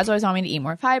thing. My dad's always wanting me to eat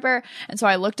more fiber. And so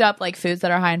I looked up like foods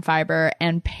that are high in fiber,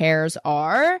 and pears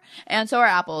are, and so are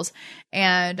apples.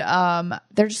 And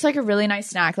they're just like a really nice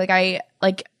snack.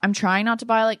 I'm trying not to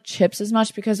buy like chips as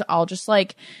much because I'll just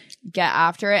like get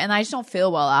after it, and I just don't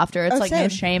feel well after. It's like same. No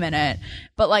shame in it.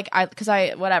 But like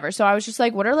whatever. So I was just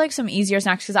like, what are like some easier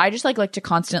snacks? Because I just like to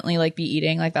constantly like be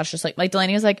eating. Like that's just like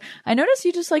Delaney was like, I noticed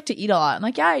you just like to eat a lot. I'm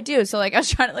like, yeah, I do. So like I was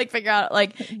trying to like figure out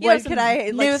like what could I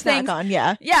like new snack things on?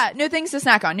 Yeah. Yeah, new things to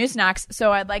snack on, new snacks.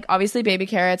 So I'd like obviously baby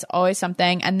carrots, always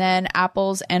something, and then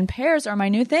apples and pears are my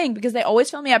new thing because they always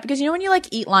fill me up. Because you know when you like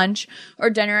eat lunch or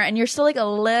dinner and you're still like a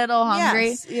little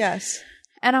hungry. Yes.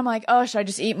 And I'm like, oh, should I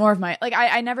just eat more of my, like,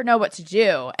 I never know what to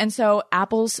do. And so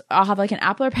apples, I'll have like an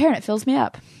apple or a pear and it fills me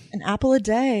up. An apple a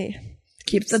day.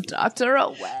 Keeps the doctor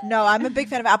away. No, I'm a big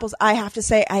fan of apples. I have to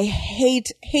say, I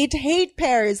hate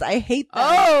pears. I hate them.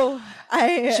 Oh,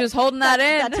 she was holding that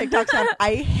in. That TikTok sound.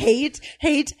 I hate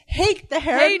the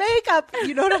hair and makeup.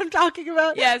 You know what I'm talking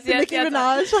about? Yes, the Nicki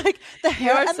Minaj, like the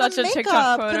hair and such the a makeup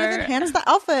TikTok could quoter. have enhanced the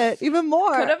outfit even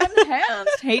more. Could have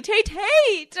enhanced.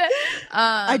 hate.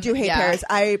 I do hate pears.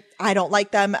 I don't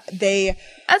like them.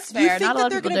 That's fair. You think Not a that lot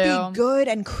they're of people going to be good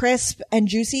and crisp and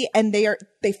juicy, and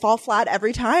they fall flat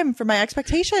every time for my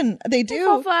expectation. They do.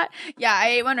 Fall flat. Yeah, I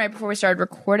ate one right before we started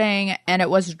recording, and it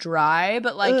was dry,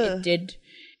 but like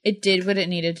it did what it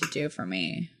needed to do for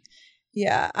me.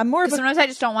 Yeah, I'm more of sometimes I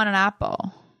just don't want an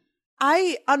apple.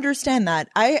 I understand that.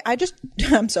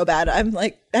 I'm so bad. I'm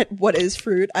like, what is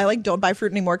fruit? I like don't buy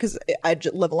fruit anymore because I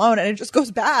live alone and it just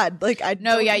goes bad. Like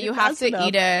you have to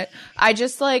eat it.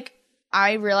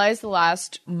 I realized the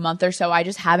last month or so, I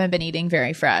just haven't been eating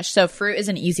very fresh. So fruit is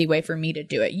an easy way for me to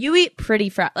do it. You eat pretty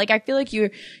fresh. Like I feel like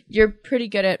you're pretty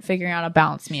good at figuring out a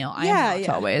balanced meal. I am not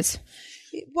always.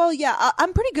 Well, yeah,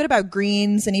 I'm pretty good about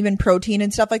greens and even protein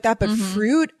and stuff like that. But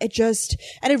fruit,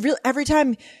 every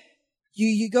time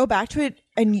you go back to it,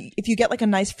 and if you get like a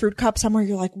nice fruit cup somewhere,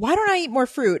 you're like, why don't I eat more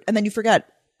fruit? And then you forget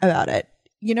about it.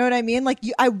 You know what I mean? Like,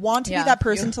 I want to be that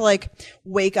person to like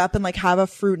wake up and like have a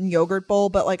fruit and yogurt bowl,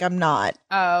 but like I'm not.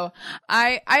 Oh,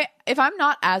 if I'm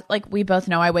not as like we both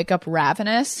know, I wake up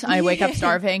ravenous. I wake up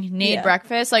starving, need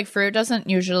breakfast. Like fruit doesn't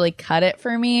usually cut it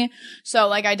for me. So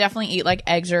like I definitely eat like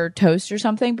eggs or toast or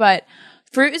something. But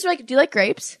fruit is like, do you like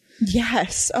grapes?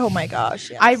 Yes. Oh my gosh.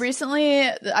 Yes.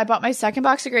 I bought my second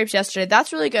box of grapes yesterday.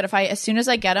 That's really good. As soon as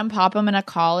I get them, pop them in a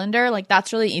colander. Like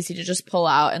that's really easy to just pull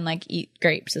out and like eat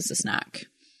grapes as a snack.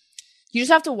 You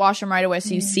just have to wash them right away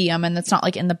so you see them, and it's not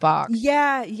like in the box.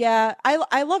 Yeah, yeah.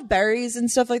 I love berries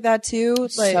and stuff like that too.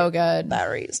 Like, so good.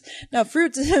 Berries. No,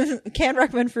 fruits. Can't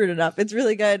recommend fruit enough. It's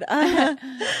really good.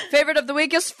 Favorite of the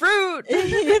week is fruit.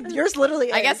 Yours literally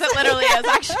is. I guess it literally is,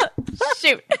 actually.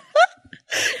 Shoot.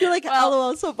 You're like,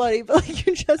 LOL, so funny, but like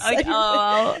you just said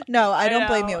no, I don't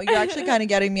blame you. You're actually kind of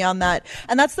getting me on that.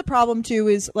 And that's the problem too,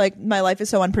 is like my life is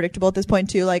so unpredictable at this point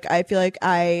too. Like I feel like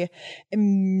I'll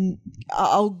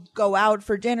go out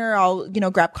for dinner, I'll,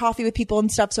 grab coffee with people and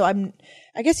stuff. So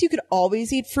I guess you could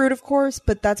always eat fruit, of course,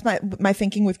 but that's my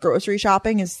thinking with grocery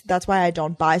shopping is that's why I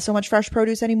don't buy so much fresh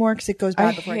produce anymore, because it goes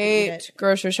bad before I can eat it. I hate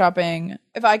grocery shopping.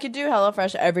 If I could do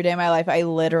HelloFresh every day of my life, I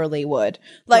literally would.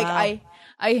 Like wow.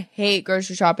 I hate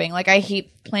grocery shopping. Like I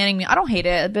hate planning. I don't hate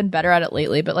it. I've been better at it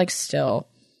lately, but like still,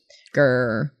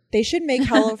 grr. They should make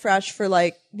HelloFresh for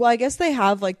like, well, I guess they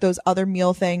have like those other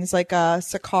meal things like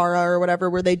Sakara or whatever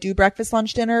where they do breakfast,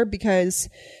 lunch, dinner because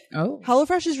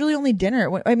HelloFresh is really only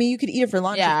dinner. I mean, you could eat it for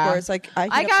lunch, of course. Like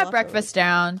I got breakfast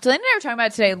down. Delaney and I were talking about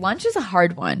it today. Lunch is a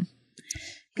hard one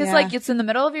because like it's in the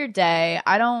middle of your day.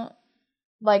 I don't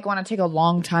like want to take a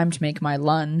long time to make my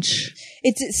lunch.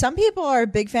 Some people are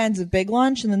big fans of big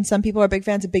lunch and then some people are big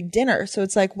fans of big dinner. So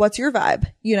it's like, what's your vibe?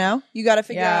 You know, you got to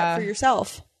figure out for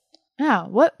yourself. Yeah,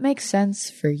 what makes sense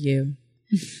for you?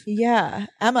 Yeah,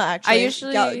 Emma actually. I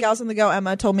usually Gals on the Go.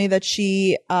 Emma told me that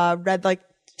she read like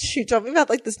she told me about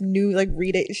like this new like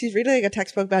reading. She's reading like a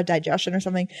textbook about digestion or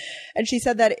something, and she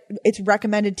said that it's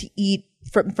recommended to eat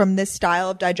from this style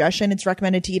of digestion. It's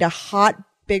recommended to eat a hot,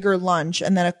 bigger lunch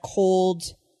and then a cold,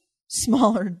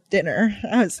 smaller dinner.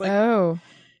 I was like, oh.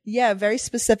 Yeah, very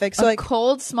specific. So a like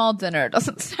cold small dinner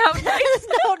doesn't sound nice.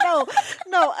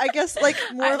 No. I guess like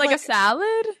more like a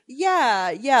salad.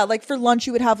 Yeah. Like for lunch,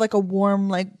 you would have like a warm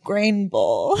like grain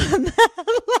bowl.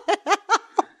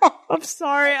 I'm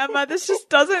sorry, Emma. This just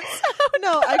doesn't sound.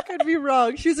 No, I could be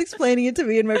wrong. She was explaining it to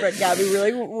me and my friend Gabby. We were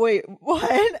like, wait,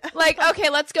 what? Like, okay,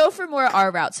 let's go for more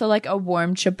our route. So like a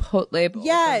warm Chipotle bowl.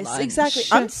 Yes, exactly.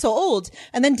 I'm sold.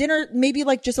 And then dinner, maybe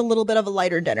like just a little bit of a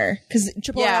lighter dinner because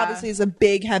Chipotle obviously is a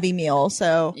big, heavy meal.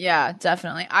 So yeah,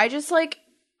 definitely. I just like,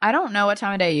 I don't know what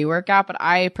time of day you work out, but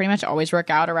I pretty much always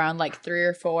work out around like 3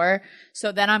 or 4.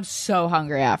 So then I'm so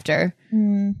hungry after.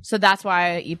 So that's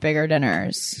why I eat bigger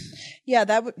dinners.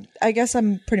 Yeah, I guess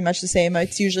I'm pretty much the same.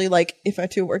 It's usually like if I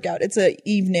do work out, it's a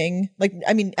evening, like,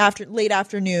 I mean, late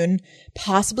afternoon,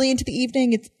 possibly into the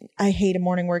evening. I hate a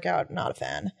morning workout. Not a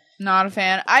fan. Not a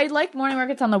fan. I like morning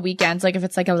workouts on the weekends, like if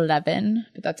it's like 11,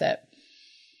 but that's it.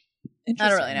 I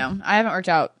don't really know. I haven't worked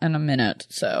out in a minute,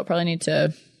 so probably need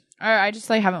to. Or I just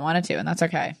like haven't wanted to, and that's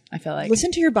okay. I feel like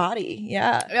listen to your body.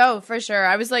 Yeah. Oh, for sure.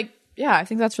 I was like, yeah, I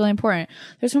think that's really important.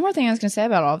 There's one more thing I was going to say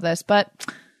about all of this, but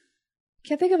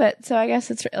can't think of it. So I guess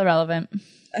it's irrelevant.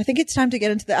 I think it's time to get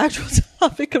into the actual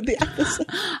topic of the episode.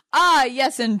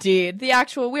 Yes, indeed. We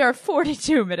are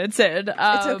 42 minutes in.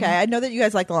 It's okay. I know that you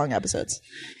guys like the long episodes.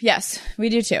 Yes, we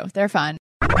do too. They're fun.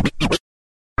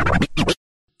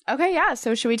 Okay, yeah.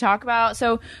 So should we talk about,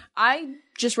 I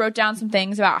just wrote down some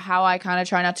things about how I kind of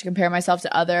try not to compare myself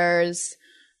to others,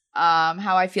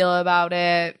 how I feel about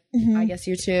it. I guess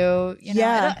you too.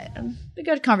 A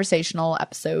good conversational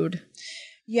episode.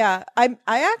 Yeah, I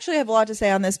actually have a lot to say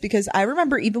on this because I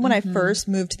remember even when I first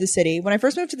moved to the city, it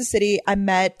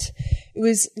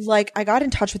was like I got in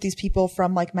touch with these people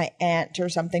from like my aunt or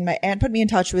something. My aunt put me in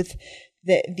touch with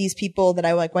these people that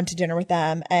I like went to dinner with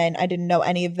them and I didn't know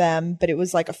any of them, but it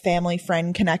was like a family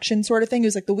friend connection sort of thing. It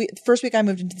was like the first week I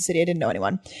moved into the city, I didn't know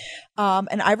anyone.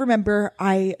 And I remember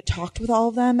I talked with all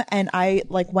of them and I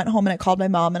like went home and I called my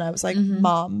mom and I was like,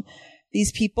 Mom,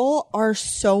 these people are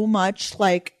so much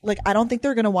like I don't think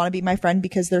they're going to want to be my friend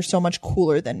because they're so much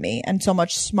cooler than me and so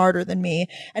much smarter than me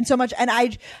and so much. And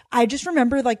I just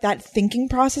remember like that thinking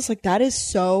process. Like that is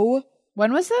so.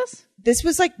 When was this? This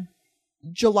was like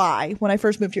July when I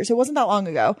first moved here. So it wasn't that long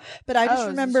ago, but I just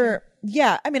remember,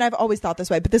 I mean, I've always thought this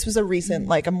way, but this was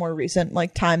a more recent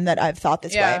like time that I've thought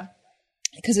this way.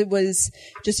 Because it was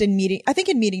just in meeting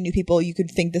new people, you could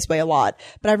think this way a lot.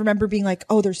 But I remember being like,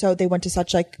 oh, they went to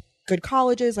such like good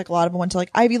colleges. Like a lot of them went to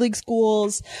like Ivy League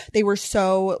schools. They were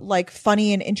so like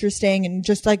funny and interesting and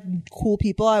just like cool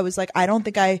people. I was like, I don't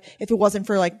think if it wasn't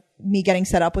for like me getting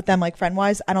set up with them, like friend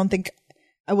wise, I don't think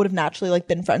I would have naturally like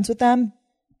been friends with them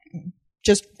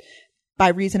just by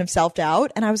reason of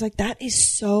self-doubt. And I was like, that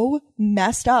is so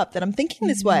messed up that I'm thinking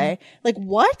this way. Like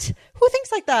what? Who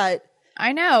thinks like that?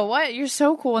 I know. What? You're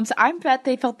so cool. And so I bet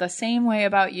they felt the same way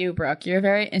about you, Brooke. You're a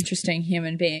very interesting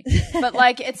human being. But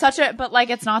like, it's not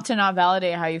to not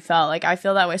validate how you felt. Like, I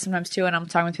feel that way sometimes too. And I'm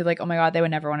talking with people like, oh my God, they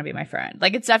would never want to be my friend.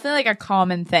 Like, it's definitely like a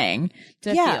common thing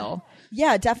to feel.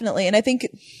 Yeah, definitely. And I think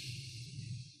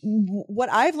what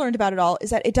I've learned about it all is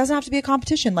that it doesn't have to be a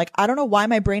competition. Like, I don't know why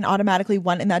my brain automatically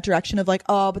went in that direction of like,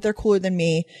 oh, but they're cooler than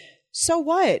me. So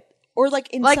what? Or like,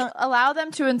 allow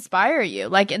them to inspire you,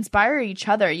 like inspire each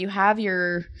other.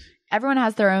 Everyone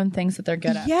has their own things that they're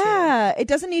good at. Yeah. It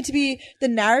doesn't need to be the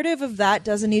narrative of that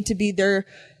doesn't need to be they're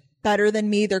better than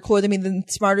me, they're cooler than me, they're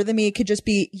smarter than me. It could just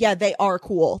be, they are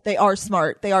cool. They are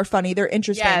smart. They are funny. They're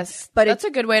interesting. Yes. But that's a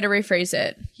good way to rephrase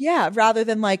it. Yeah. Rather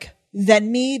than like,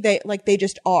 than me, they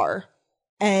just are.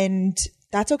 And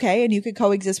that's okay. And you could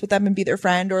coexist with them and be their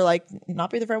friend or like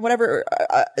not be their friend, whatever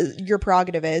your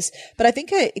prerogative is. But I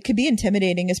think it could be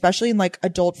intimidating, especially in like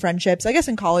adult friendships, I guess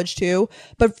in college too.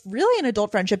 But really in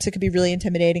adult friendships, it could be really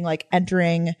intimidating, like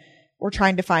entering or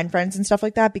trying to find friends and stuff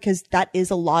like that, because that is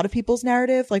a lot of people's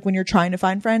narrative. Like when you're trying to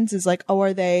find friends is like, oh,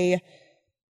 are they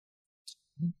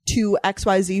too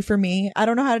XYZ for me? I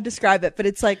don't know how to describe it, but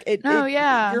it's like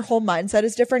your whole mindset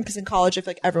is different, because in college I feel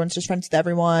like everyone's just friends with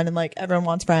everyone and like everyone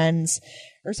wants friends,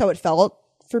 or so it felt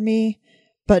for me.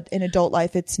 But in adult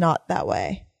life, it's not that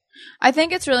way. I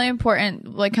think it's really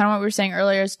important, like kind of what we were saying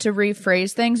earlier, is to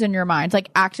rephrase things in your mind, like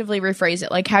actively rephrase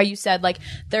it. Like how you said, like,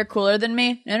 they're cooler than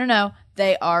me. No.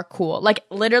 They are cool. Like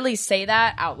literally say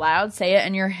that out loud, say it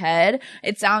in your head.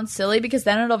 It sounds silly because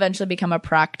then it'll eventually become a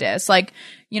practice. Like,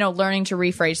 learning to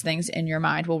rephrase things in your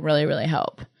mind will really, really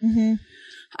help. Mm-hmm.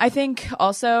 I think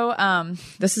also,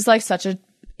 this is like such a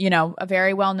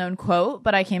very well-known quote,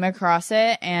 but I came across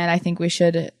it and I think we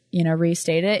should,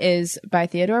 restate it, is by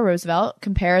Theodore Roosevelt.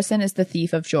 Comparison is the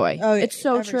thief of joy. Oh, it's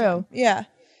so true. Time. Yeah.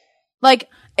 Like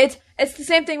it's the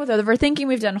same thing with overthinking.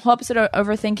 We've done a whole episode of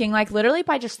overthinking. Like literally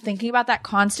by just thinking about that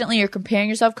constantly, you're comparing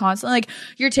yourself constantly. Like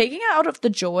you're taking out of the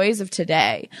joys of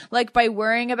today. Like by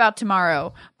worrying about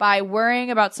tomorrow, by worrying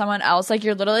about someone else, like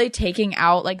you're literally taking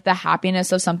out like the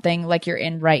happiness of something like you're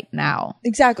in right now.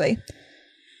 Exactly.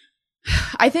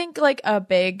 I think like a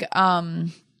big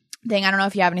thing, I don't know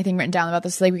if you have anything written down about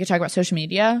this, like we could talk about social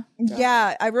media.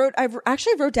 Yeah, I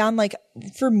actually wrote down, like,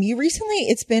 for me recently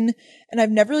it's been, and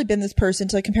I've never really been this person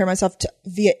to like compare myself to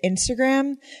via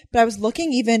Instagram, but I was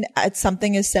looking even at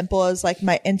something as simple as like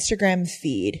my Instagram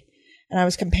feed, and I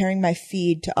was comparing my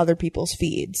feed to other people's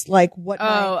feeds, like what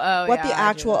the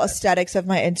actual aesthetics of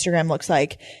my Instagram looks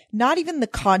like, not even the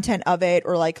content of it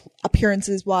or like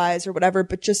appearances wise or whatever,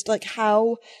 but just like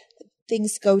how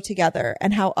things go together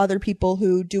and how other people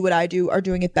who do what I do are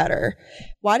doing it better.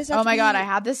 Why does that? Oh my God, I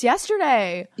had this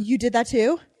yesterday. You did that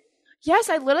too? Yes,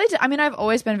 I literally did. I mean, I've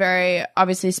always been very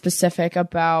obviously specific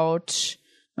about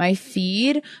my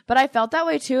feed, but I felt that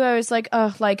way too. I was like,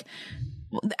 and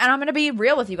I'm going to be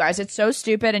real with you guys. It's so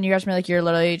stupid. And you guys are like, you're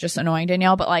literally just annoying,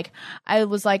 Danielle. But like, I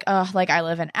was like, like I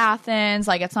live in Athens.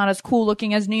 Like it's not as cool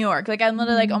looking as New York. Like I'm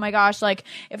literally like, oh my gosh, like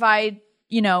if I,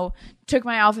 took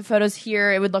my outfit photos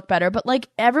here, it would look better. But like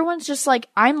everyone's just like,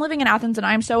 I'm living in Athens and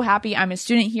I'm so happy. I'm a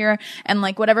student here and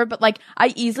like whatever. But like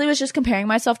I easily was just comparing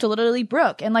myself to literally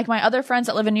Brooke and like my other friends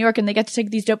that live in New York and they get to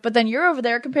take these dope, but then you're over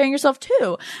there comparing yourself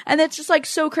too. And it's just like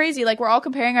so crazy. Like we're all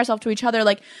comparing ourselves to each other.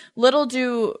 Like little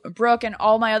do Brooke and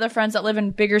all my other friends that live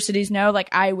in bigger cities know, like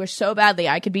I wish so badly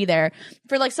I could be there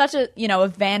for like such a, a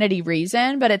vanity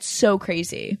reason, but it's so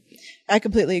crazy. I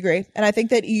completely agree. And I think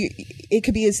that it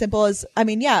could be as simple as, I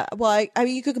mean,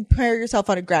 you could compare yourself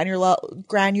on a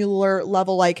granular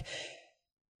level, like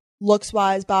looks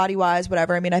wise, body wise,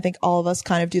 whatever. I mean, I think all of us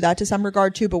kind of do that to some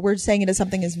regard too, but we're saying it as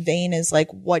something as vain as like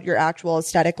what your actual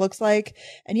aesthetic looks like.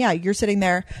 And yeah, you're sitting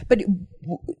there, but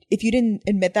if you didn't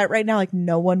admit that right now, like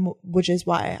no one, which is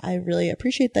why I really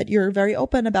appreciate that you're very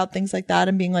open about things like that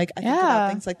and being like, I think about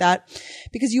things like that,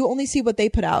 because you only see what they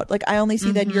put out. Like I only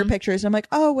see then your pictures and I'm like,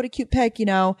 oh, what a cute pic,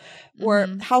 or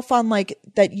how fun, like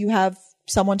that you have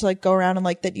someone to like go around and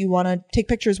like that you want to take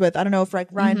pictures with. I don't know if like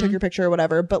Ryan took your picture or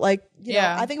whatever, but like, you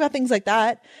know, I think about things like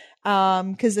that.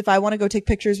 Cause if I want to go take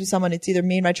pictures with someone, it's either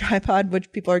me and my tripod,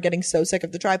 which people are getting so sick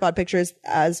of the tripod pictures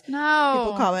as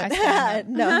people comment.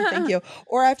 No, thank you.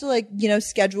 Or I have to like,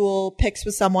 schedule pics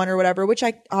with someone or whatever, which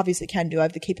I obviously can do. I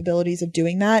have the capabilities of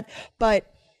doing that, but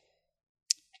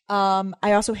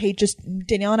I also hate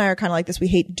Danielle and I are kind of like this. We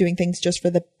hate doing things just for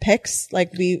the pics.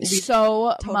 Like we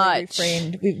so totally much.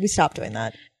 We stopped doing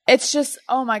that. It's just,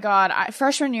 oh my God.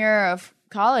 Freshman year of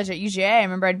college at UGA, I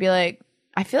remember I'd be like,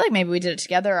 I feel like maybe we did it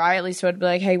together. Or I at least would be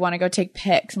like, hey, want to go take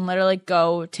pics, and literally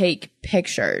go take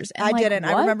pictures. And I didn't.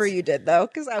 What? I remember you did though.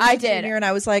 Cause I was junior and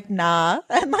I was like, nah.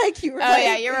 And like you were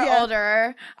you were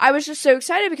older. I was just so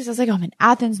excited because I was like, oh, I'm in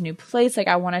Athens, new place. Like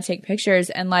I want to take pictures.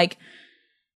 And like,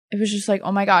 it was just like,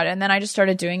 oh my God. And then I just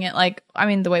started doing it like, I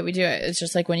mean, the way we do it, it's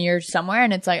just like when you're somewhere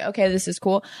and it's like, okay, this is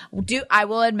cool. I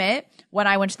will admit, when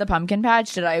I went to the pumpkin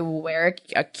patch, did I wear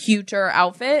a cuter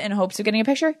outfit in hopes of getting a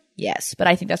picture? Yes. But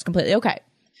I think that's completely okay.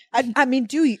 I mean,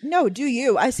 do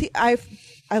you?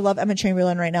 I love Emma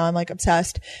Chamberlain right now. I'm like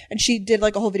obsessed. And she did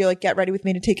like a whole video, like get ready with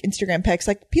me to take Instagram pics.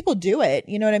 Like people do it.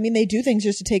 You know what I mean? They do things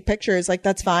just to take pictures. Like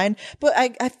that's fine. But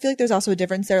I feel like there's also a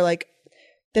difference there. Like,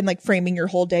 than like framing your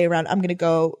whole day around, I'm going to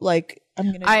go like, I'm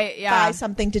going to buy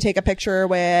something to take a picture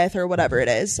with or whatever it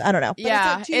is. I don't know. But it's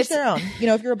like, to each their own.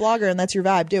 If you're a blogger and that's your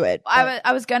vibe, do it.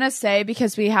 I was going to say,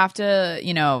 because we have to,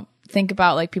 think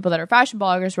about like people that are fashion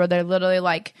bloggers where they're literally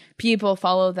like people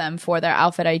follow them for their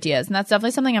outfit ideas. And that's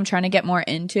definitely something I'm trying to get more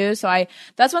into. So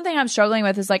that's one thing I'm struggling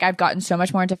with is like, I've gotten so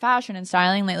much more into fashion and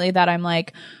styling lately that I'm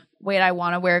like, wait, I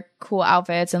want to wear cool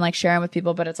outfits and like share them with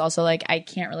people. But it's also like, I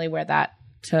can't really wear that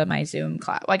to my Zoom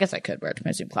class. Well, I guess I could wear it to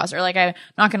my Zoom class, or like I'm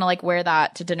not gonna like wear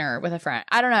that to dinner with a friend.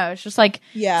 I don't know. It's just like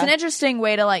it's an interesting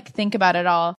way to like think about it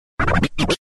all.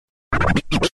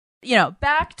 You know,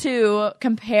 back to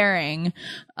comparing. We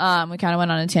kind of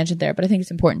went on a tangent there, but I think it's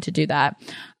important to do that.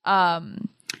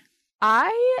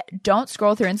 I don't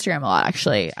scroll through Instagram a lot,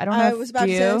 actually. I don't know. I was about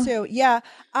to say that too. Yeah,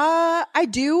 I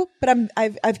do, but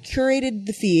I've curated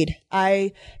the feed.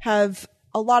 I have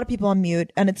a lot of people on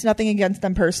mute, and it's nothing against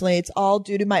them personally. It's all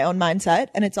due to my own mindset,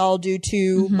 and it's all due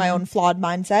to my own flawed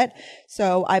mindset.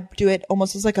 So I do it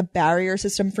almost as like a barrier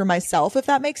system for myself, if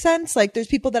that makes sense. Like there's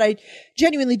people that I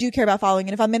genuinely do care about following,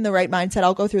 and if I'm in the right mindset,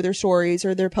 I'll go through their stories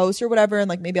or their posts or whatever, and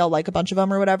like maybe I'll like a bunch of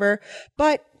them or whatever.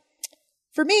 But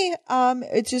for me,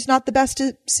 it's just not the best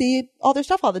to see all their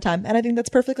stuff all the time, and I think that's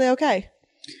perfectly okay.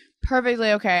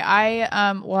 Perfectly okay.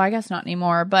 Well, I guess not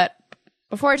anymore, but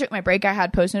before I took my break, I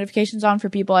had post notifications on for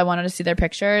people I wanted to see their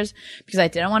pictures because I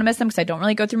didn't want to miss them because I don't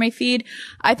really go through my feed.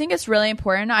 I think it's really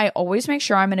important. I always make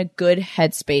sure I'm in a good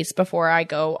headspace before I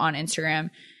go on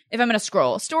Instagram. If I'm going to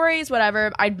scroll stories,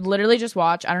 whatever, I literally just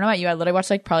watch. I don't know about you. I literally watch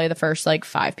like probably the first like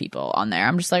 5 people on there.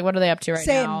 I'm just like, what are they up to right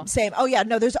now? Same. Oh yeah.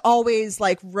 No, there's always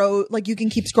like like you can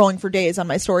keep scrolling for days on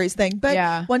my stories thing.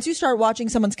 But once you start watching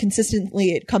someone's consistently,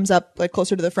 it comes up like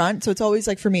closer to the front. So it's always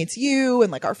like for me, it's you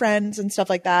and like our friends and stuff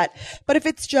like that. But if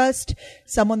it's just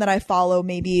someone that I follow,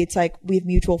 maybe it's like we have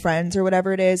mutual friends or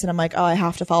whatever it is. And I'm like, oh, I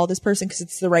have to follow this person because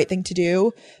it's the right thing to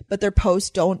do. But their posts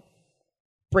don't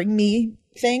bring me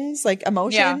things like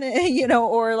emotion, you know,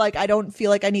 or like I don't feel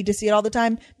like I need to see it all the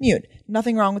time. Mute.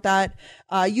 Nothing wrong with that.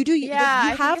 You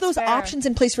have those options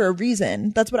in place for a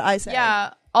reason. That's what I say.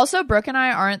 Yeah. Also, Brooke and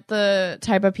I aren't the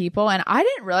type of people, and I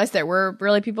didn't realize there were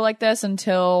really people like this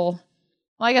until,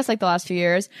 well, I guess like the last few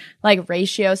years, like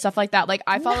ratio, stuff like that. Like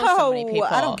I follow so many people.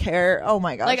 I don't care. Oh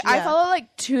my gosh. Like I follow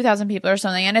like 2,000 people or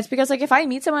something. And it's because like if I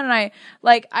meet someone and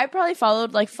I probably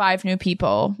followed like 5 new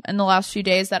people in the last few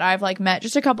days that I've like met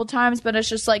just a couple times, but it's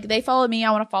just like they follow me. I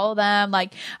want to follow them.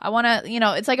 Like I want to, you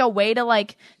know, it's like a way to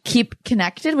like keep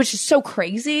connected, which is so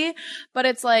crazy. But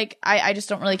it's like, I just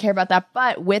don't really care about that.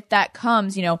 But with that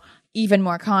comes, you know, even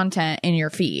more content in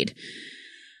your feed.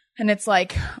 And it's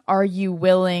like, are you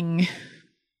willing...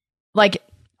 Like,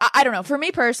 I don't know. For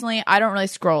me personally, I don't really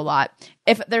scroll a lot.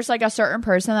 If there's like a certain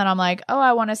person that I'm like, oh,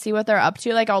 I want to see what they're up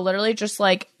to, like I'll literally just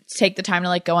like take the time to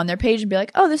like go on their page and be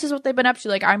like, oh, this is what they've been up to.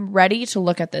 Like I'm ready to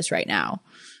look at this right now.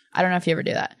 I don't know if you ever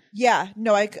do that. Yeah,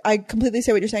 no, I completely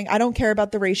say what you're saying. I don't care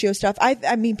about the ratio stuff.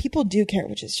 I mean, people do care,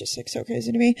 which is just like so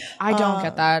crazy to me. I don't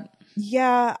get that.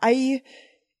 Yeah,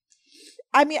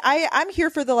 I mean, I'm here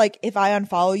for the, like, if I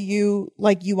unfollow you,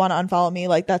 like, you want to unfollow me,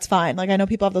 like, that's fine. Like, I know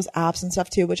people have those apps and stuff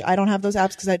too, which I don't have those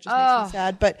apps because that just makes me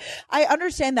sad. But I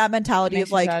understand that mentality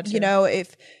of, like, you know,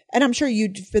 and I'm sure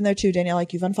you've been there too, Danielle,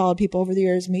 like, you've unfollowed people over the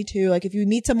years. Me too. Like, if you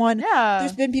meet someone,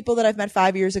 there's been people that I've met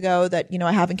 5 years ago that, you know,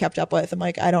 I haven't kept up with. I'm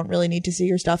like, I don't really need to see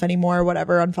your stuff anymore,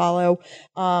 whatever, unfollow.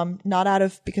 Not out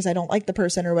of because I don't like the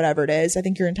person or whatever it is. I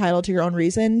think you're entitled to your own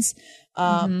reasons.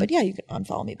 But yeah, you can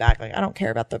unfollow me back. Like, I don't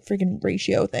care about the freaking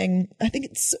ratio thing. I think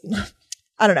it's,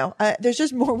 I don't know. There's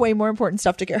just way more important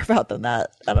stuff to care about than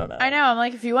that. I don't know. I know. I'm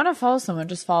like, if you want to follow someone,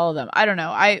 just follow them. I don't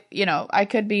know. I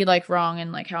could be like wrong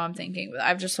in like how I'm thinking, but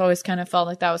I've just always kind of felt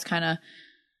like that was kind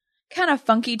of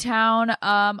funky town.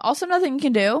 Also nothing you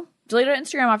can do. Delete your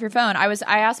Instagram off your phone.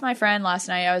 I asked my friend last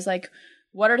night, I was like,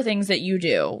 what are things that you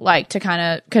do, like, to kind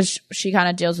of, because she kind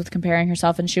of deals with comparing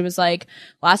herself, and she was like,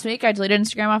 last week I deleted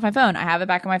Instagram off my phone. I have it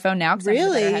back on my phone now.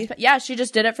 Really? Yeah, she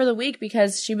just did it for the week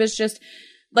because she was just,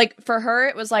 like, for her,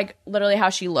 it was, like, literally how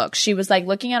she looks. She was, like,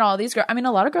 looking at all these girls. I mean,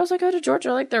 a lot of girls that go to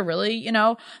Georgia, like, they're really, you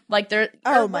know, like, they're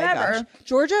oh my gosh.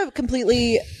 Georgia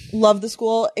completely loved the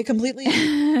school. It completely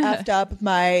effed up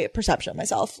my perception of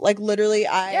myself. Like, literally,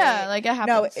 yeah, like, it happens.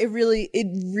 No, it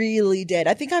really did.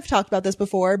 I think I've talked about this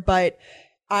before, but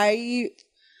I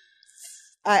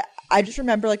just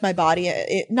remember, like, my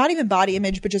body, not even body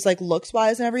image, but just, like, looks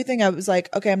wise and everything. I was like,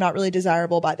 okay, I'm not really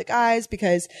desirable by the guys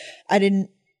because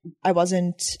I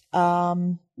wasn't,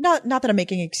 not that I'm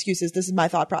making excuses. This is my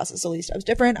thought process. At least I was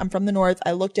different. I'm from the North.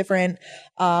 I look different.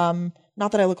 Not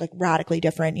that I look like radically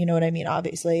different. You know what I mean?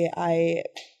 Obviously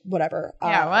whatever.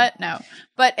 Yeah. What? No,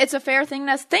 but it's a fair thing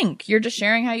to think. You're just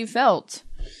sharing how you felt.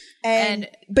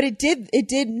 But it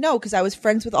did no, because I was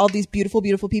friends with all these beautiful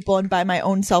people, and by my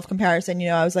own self comparison, you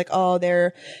know, I was like, oh,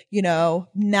 they're, you know,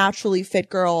 naturally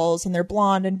fit girls and they're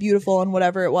blonde and beautiful and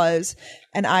whatever it was,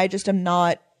 and I just am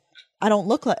not. I don't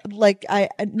look like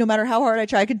no matter how hard I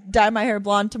try, I could dye my hair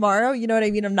blonde tomorrow. You know what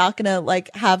I mean? I'm not going to like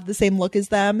have the same look as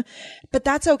them, but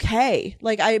that's okay.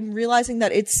 Like, I'm realizing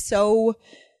that it's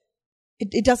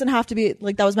it doesn't have to be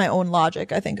like, that was my own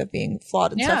logic, I think, of being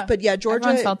flawed and stuff. But yeah, Georgia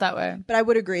everyone's felt that way. But I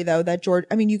would agree though that Georgia,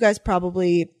 I mean, you guys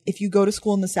probably, if you go to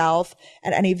school in the South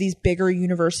at any of these bigger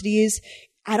universities,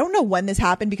 I don't know when this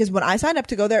happened, because when I signed up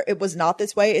to go there, it was not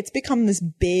this way. It's become this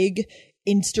big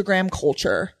Instagram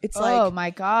culture. It's like, oh my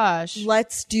gosh,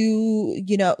 let's do,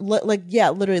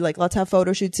 literally, like, let's have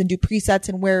photo shoots and do presets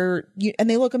and and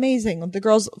they look amazing. The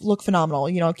girls look phenomenal,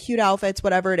 cute outfits,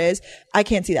 whatever it is. I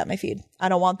can't see that in my feed. I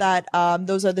don't want that.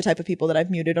 Those are the type of people that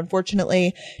I've muted,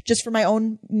 unfortunately, just for my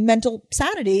own mental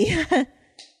sanity.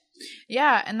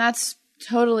 Yeah. And that's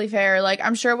totally fair. Like,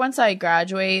 I'm sure once I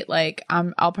graduate, like,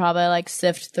 I'll probably like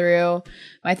sift through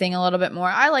my thing a little bit more.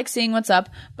 I like seeing what's up,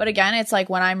 but again, it's like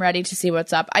when I'm ready to see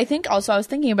what's up. I think also I was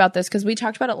thinking about this because we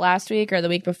talked about it last week or the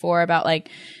week before about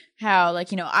like how,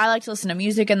 like, I like to listen to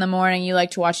music in the morning. You like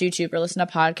to watch YouTube or listen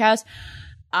to podcasts.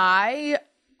 I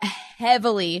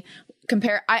heavily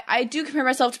compare. I do compare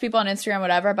myself to people on Instagram,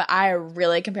 whatever, but I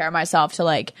really compare myself to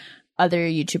like other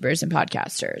YouTubers and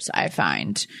podcasters. I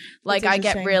find like I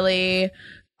get really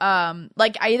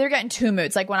like I either get in two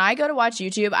moods. Like when I go to watch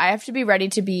YouTube, I have to be ready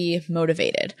to be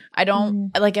motivated. I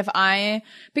don't like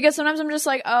because sometimes I'm just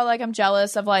like, oh, like I'm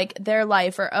jealous of like their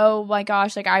life, or oh my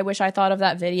gosh, like I wish I thought of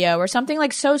that video, or something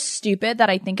like so stupid that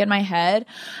I think in my head.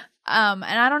 And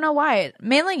I don't know why.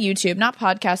 Mainly YouTube, not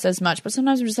podcasts as much, but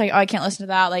sometimes I'm just like, oh, I can't listen to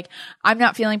that. Like, I'm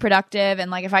not feeling productive.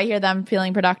 And like, if I hear them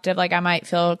feeling productive, like I might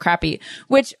feel crappy,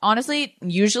 which honestly,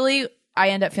 usually I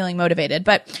end up feeling motivated.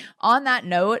 But on that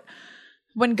note,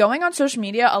 when going on social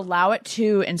media, allow it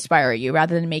to inspire you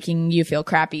rather than making you feel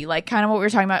crappy. Like kind of what we were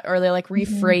talking about earlier, like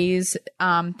rephrase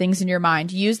things in your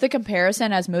mind. Use the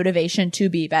comparison as motivation to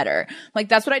be better. Like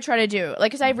that's what I try to do.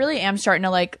 Like, cause I really am starting to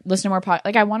like listen to more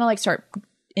like I want to like start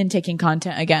intaking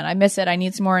content again. I miss it. I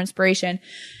need some more inspiration.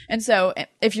 And so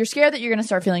if you're scared that you're going to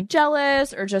start feeling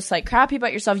jealous or just like crappy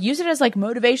about yourself, use it as like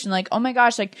motivation. Like, oh my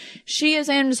gosh, like she is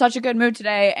in such a good mood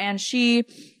today, and she,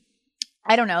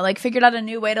 I don't know, like figured out a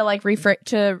new way to like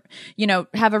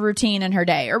have a routine in her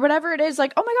day or whatever it is.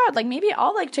 Like, oh my God, like maybe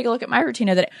I'll like take a look at my routine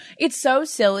of the day. It's so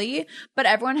silly, but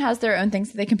everyone has their own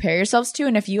things that they compare yourselves to.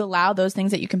 And if you allow those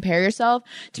things that you compare yourself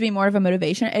to be more of a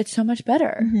motivation, it's so much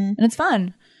better and it's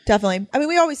fun. Definitely. I mean,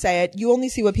 we always say it. You only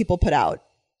see what people put out.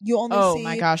 You only see. Oh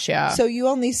my gosh, yeah. So you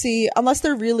only see, unless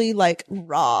they're really like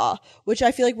raw, which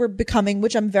I feel like we're becoming,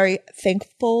 which I'm very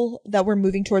thankful that we're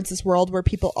moving towards this world where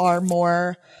people are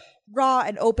more raw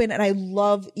and open. And I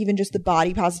love even just the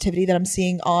body positivity that I'm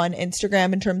seeing on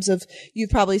Instagram in terms of,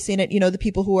 you've probably seen it, the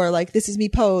people who are like, this is me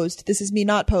posed, this is me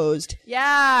not posed.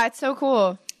 Yeah, it's so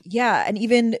cool. Yeah. And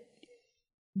even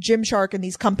Gymshark and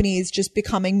these companies just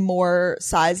becoming more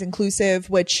size inclusive,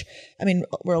 which, I mean,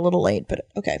 we're a little late, but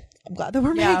okay. I'm glad that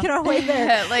we're making our way there.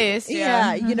 At least.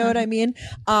 Yeah. You know what I mean?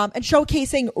 And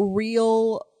showcasing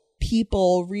real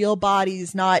people, real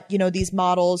bodies, not, these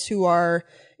models who are,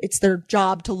 it's their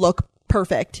job to look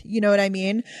perfect. You know what I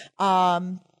mean?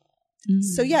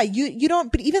 So yeah, you don't,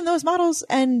 but even those models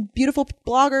and beautiful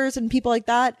bloggers and people like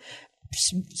that,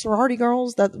 sorority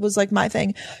girls, that was like my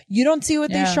thing. You don't see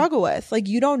what they struggle with. Like,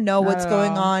 you don't know what's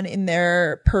going on in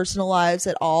their personal lives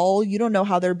at all. You don't know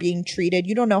how they're being treated.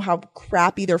 You don't know how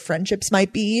crappy their friendships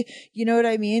might be. You know what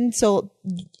I mean? So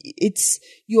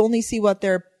you only see what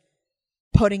they're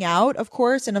putting out, of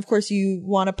course. And of course you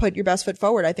want to put your best foot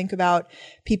forward. I think about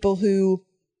people who,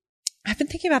 I've been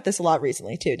thinking about this a lot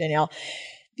recently too, Danielle.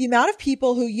 The amount of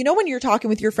people who, when you're talking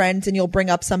with your friends and you'll bring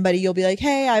up somebody, you'll be like,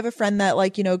 hey, I have a friend that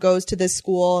like, goes to this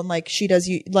school and like she does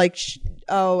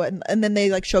and then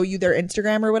they like show you their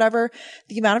Instagram or whatever.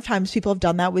 The amount of times people have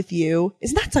done that with you,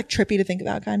 isn't that like trippy to think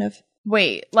about kind of?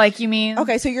 Wait, like you mean?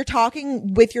 Okay. So you're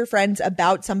talking with your friends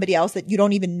about somebody else that you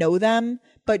don't even know them,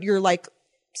 but you're like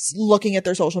looking at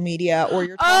their social media, or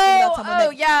you're talking about someone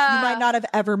that you might not have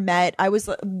ever met. I was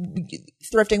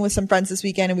thrifting with some friends this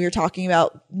weekend and we were talking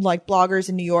about like bloggers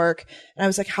in New York, and I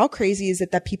was like, how crazy is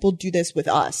it that people do this with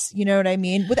us? You know what I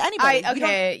mean? With anybody. You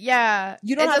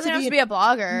don't doesn't have to be a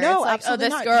blogger. No, it's like, absolutely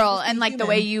this not. girl, and like the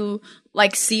way you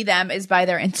like see them is by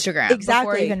their Instagram.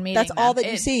 Exactly. Before even meeting That's them. all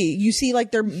that you see. You see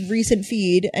like their recent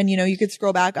feed, and you could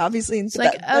scroll back obviously and it's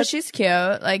like, oh, she's cute.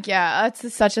 Like, yeah,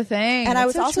 that's such a thing. And that's I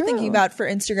was so also true. thinking about for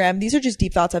Instagram, these are just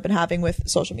deep thoughts I've been having with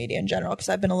social media in general, because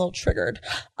I've been a little triggered.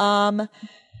 How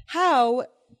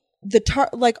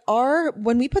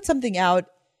when we put something out,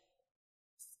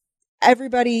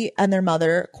 everybody and their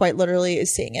mother quite literally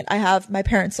is seeing it. I have my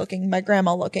parents looking, my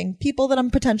grandma looking, people that I'm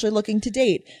potentially looking to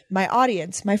date, my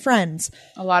audience, my friends.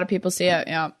 A lot of people see it.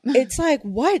 Yeah. It's like,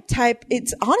 what type?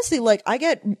 It's honestly like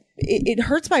it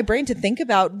hurts my brain to think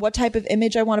about what type of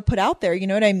image I want to put out there. You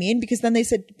know what I mean? Because then they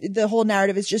said the whole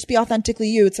narrative is just be authentically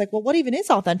you. It's like, well, what even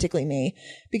is authentically me?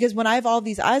 Because when I have all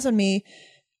these eyes on me,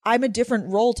 I'm a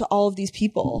different role to all of these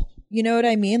people. You know what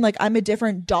I mean? Like I'm a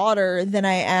different daughter than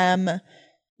I am.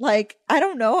 Like, I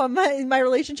don't know. My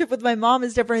relationship with my mom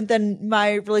is different than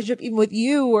my relationship even with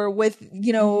you or with,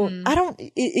 you know,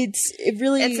 it's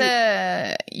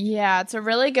a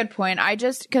really good point.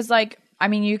 Cause like, I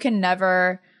mean, you can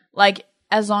never, like,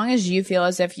 as long as you feel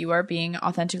as if you are being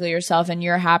authentically yourself and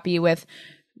you're happy with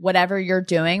whatever you're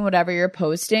doing, whatever you're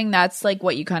posting, that's like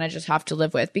what you kind of just have to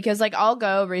live with. Because like I'll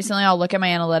look at my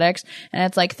analytics and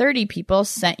it's like 30 people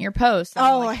sent your post.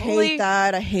 I hate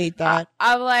that.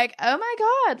 I'm like, oh my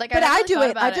God. Like, but I do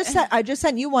it. I just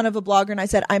sent you one of a blogger and I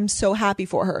said, I'm so happy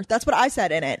for her. That's what I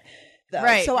said in it.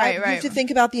 Right. So I have to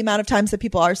think about the amount of times that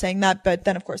people are saying that. But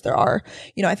then of course there are,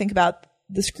 you know, I think about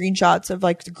the screenshots of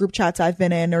like the group chats I've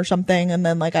been in or something. And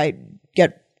then like I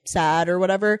get sad or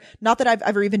whatever. Not that I've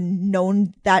ever even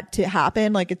known that to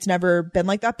happen. Like it's never been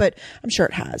like that, but I'm sure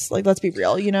it has. Like, let's be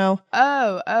real, you know?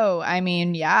 Oh, I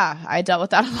mean, yeah, I dealt with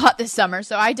that a lot this summer.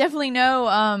 So I definitely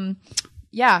know,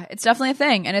 yeah, it's definitely a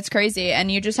thing and it's crazy.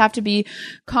 And you just have to be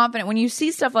confident when you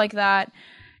see stuff like that,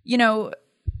 you know.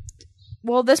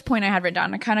 Well, this point I had written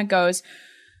down, it kind of goes,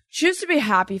 choose to be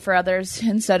happy for others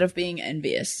instead of being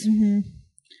envious. Mm-hmm.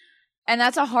 And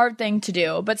that's a hard thing to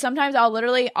do. But sometimes I'll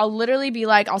literally be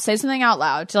like, I'll say something out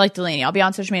loud to like Delaney. I'll be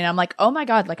on social media and I'm like, oh my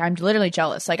God, like I'm literally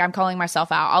jealous. Like I'm calling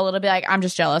myself out. I'll literally be like, I'm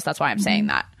just jealous. That's why I'm saying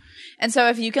that. And so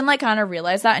if you can like kind of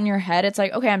realize that in your head, it's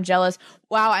like, okay, I'm jealous.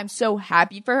 Wow, I'm so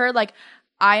happy for her. Like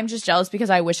I am just jealous because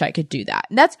I wish I could do that.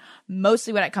 And that's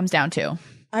mostly what it comes down to.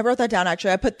 I wrote that down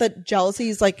actually. I put that jealousy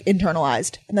is like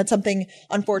internalized. And that's something,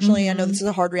 unfortunately, I know this is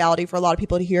a hard reality for a lot of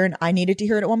people to hear and I needed to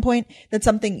hear it at one point. That's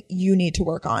something you need to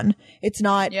work on. It's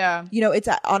not, you know, it's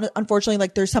unfortunately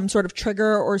like there's some sort of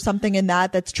trigger or something in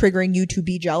that's triggering you to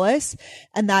be jealous.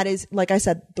 And that is, like I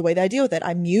said, the way that I deal with it.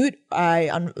 I mute,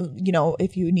 you know,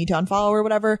 if you need to unfollow or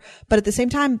whatever. But at the same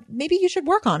time, maybe you should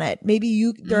work on it.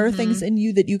 Maybe there are things in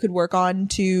you that you could work on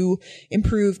to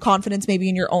improve confidence maybe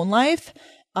in your own life.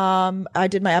 I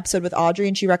did my episode with Audrey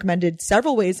and she recommended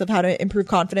several ways of how to improve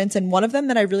confidence. And one of them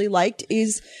that I really liked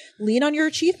is lean on your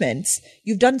achievements.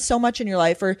 You've done so much in your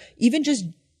life, or even just,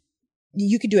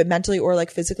 you could do it mentally or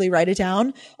like physically write it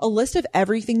down, a list of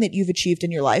everything that you've achieved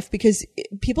in your life, because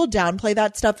people downplay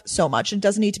that stuff so much. It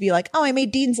doesn't need to be like, oh, I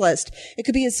made Dean's List. It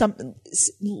could be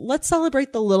let's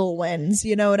celebrate the little wins.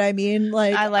 You know what I mean?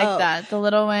 Like, I like that. The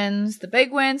little wins, the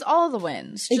big wins, all the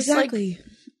wins. Just exactly. Like,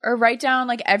 or write down,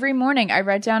 like every morning, I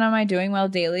write down on my Doing Well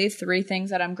daily 3 things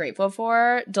that I'm grateful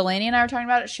for. Delaney and I were talking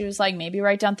about it. She was like, maybe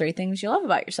write down 3 things you love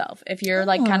about yourself. If you're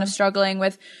like kind of struggling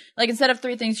with, like, instead of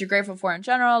 3 things you're grateful for in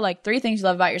general, like 3 things you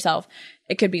love about yourself.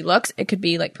 It could be looks, it could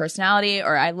be like personality,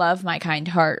 or I love my kind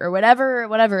heart, or whatever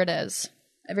it is.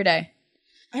 Every day.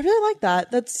 I really like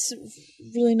that. That's a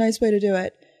really nice way to do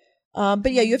it.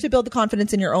 But yeah, you have to build the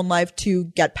confidence in your own life to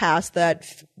get past that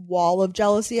wall of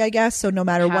jealousy, I guess. So no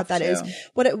matter what that is,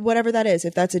 whatever that is,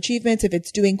 if that's achievements, if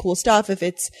it's doing cool stuff, if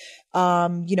it's,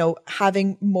 you know,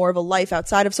 having more of a life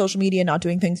outside of social media, not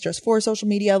doing things just for social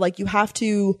media, like you have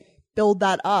to build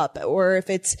that up. Or if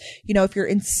it's, you know, if you're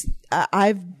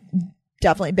I've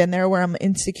definitely been there where I'm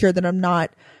insecure that I'm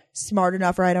not smart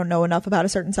enough or I don't know enough about a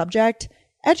certain subject.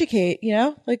 Educate, you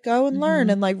know, like go and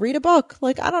learn and like read a book.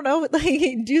 Like, I don't know,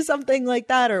 like do something like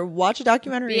that or watch a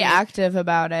documentary. Be active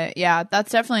about it. Yeah,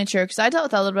 that's definitely true. Cause I dealt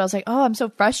with that a little bit. I was like, oh, I'm so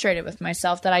frustrated with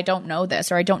myself that I don't know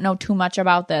this or I don't know too much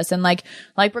about this. And like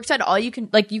Brooke said, you can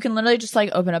literally just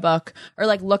like open a book or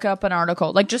like look up an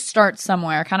article, like just start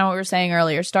somewhere. Kind of what we were saying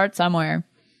earlier, start somewhere.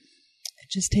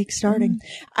 It just takes starting.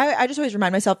 I just always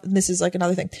remind myself, and this is like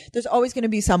another thing, there's always going to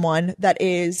be someone that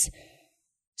is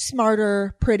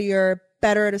smarter, prettier,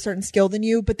 better at a certain skill than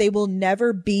you, but they will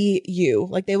never be you.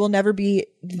 Like they will never be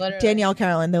Danielle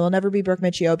Carolyn. They will never be Brooke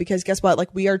Miccio, because guess what?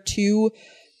 Like we are 2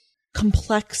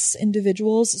 complex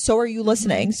individuals. So are you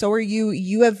listening. So are you.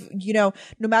 You have, you know,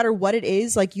 no matter what it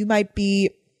is, like you might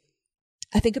be,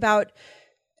 I think about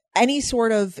any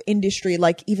sort of industry,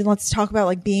 like even let's talk about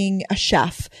like being a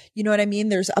chef. You know what I mean?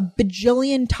 There's a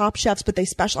bajillion top chefs, but they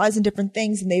specialize in different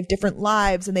things and they have different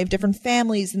lives and they have different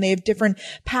families and they have different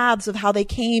paths of how they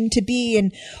came to be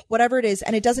and whatever it is.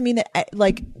 And it doesn't mean that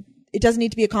like, it doesn't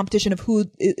need to be a competition of who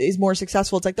is more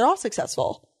successful. It's like they're all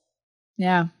successful.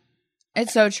 Yeah,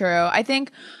 it's so true. I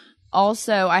think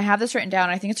Also, I have this written down.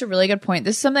 I think it's a really good point.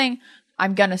 This is something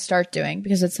I'm going to start doing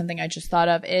because it's something I just thought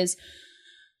of is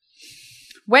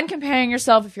when comparing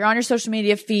yourself, if you're on your social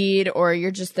media feed or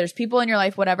you're just, there's people in your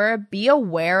life, whatever, be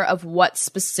aware of what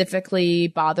specifically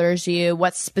bothers you,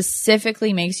 what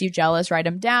specifically makes you jealous, write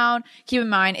them down. Keep in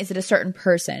mind, is it a certain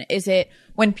person? Is it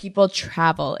when people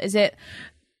travel? Is it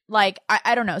like,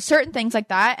 I don't know, certain things like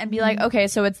that, and be like, okay,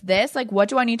 so it's this, like, what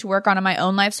do I need to work on in my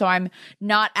own life so I'm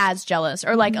not as jealous,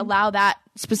 or like allow that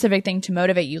specific thing to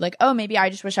motivate you, like, oh, maybe I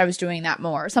just wish I was doing that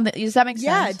more or something. Does that make sense?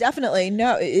 Yeah, definitely.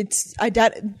 No, it's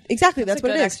exactly, that's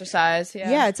what it is. Exercise.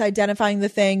 Yeah, it's identifying the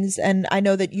things. And I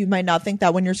know that you might not think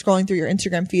that when you're scrolling through your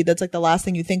Instagram feed, that's like the last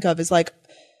thing you think of is like,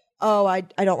 oh, I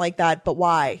don't like that, but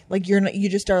why? Like you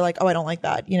just are like, oh, I don't like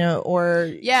that, you know, or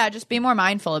yeah, just be more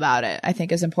mindful about it, I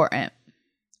think is important.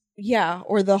 Yeah,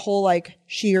 or the whole like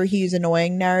she or he's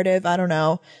annoying narrative. I don't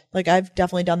know. Like I've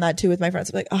definitely done that too with my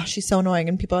friends. I'm like, oh, she's so annoying,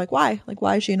 and people are like, why? Like,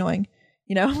 why is she annoying?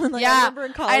 You know? Like, yeah, I remember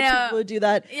in college people would do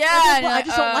that. Yeah, like, well, I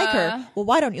just don't like her. Well,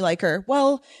 why don't you like her?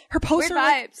 Well, her posts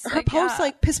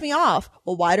like piss me off.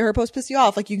 Well, why do her posts piss you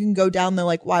off? Like you can go down the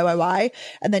like why,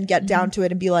 and then get down to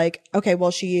it and be like, okay,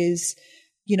 well, she is,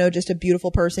 you know, just a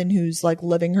beautiful person who's like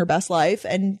living her best life,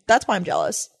 and that's why I'm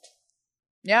jealous.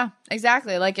 Yeah,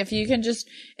 exactly. Like if you can just,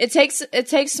 it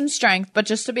takes some strength, but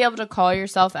just to be able to call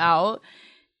yourself out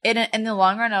in the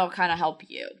long run, it'll kind of help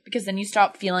you because then you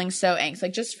stop feeling so angst.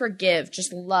 Like just forgive,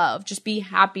 just love, just be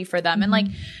happy for them. And like,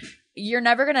 you're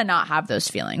never going to not have those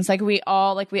feelings. Like we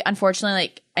unfortunately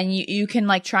like, and you can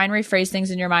like try and rephrase things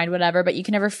in your mind, whatever, but you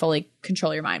can never fully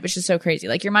control your mind, which is so crazy.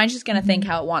 Like your mind's just going to think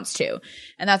how it wants to,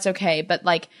 and that's okay. But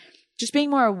like just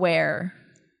being more aware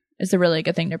is a really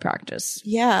good thing to practice.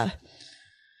 Yeah.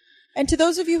 And to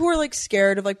those of you who are like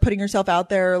scared of like putting yourself out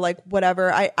there, or, like whatever,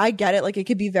 I get it. Like it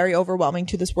could be very overwhelming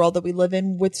to this world that we live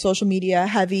in with social media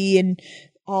heavy and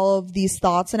all of these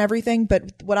thoughts and everything.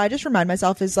 But what I just remind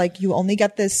myself is like, you only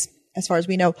get this, as far as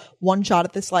we know, one shot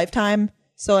at this lifetime.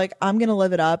 So like, I'm going to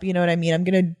live it up. You know what I mean? I'm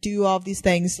going to do all of these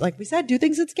things. Like we said, do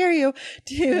things that scare you.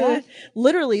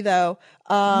 Literally though.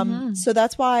 So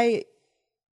that's why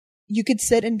you could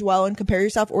sit and dwell and compare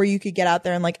yourself, or you could get out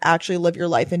there and like actually live your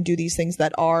life and do these things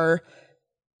that are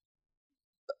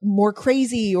more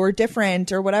crazy or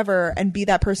different or whatever, and be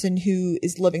that person who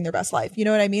is living their best life. You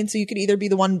know what I mean? So you could either be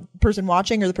the one person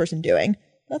watching or the person doing.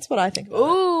 That's what I think about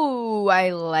Ooh, I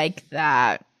like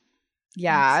that.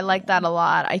 Yeah, I like that a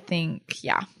lot. I think,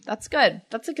 yeah, that's good.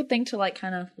 That's a good thing to like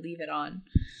kind of leave it on.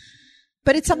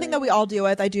 But it's something that we all deal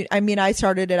with. I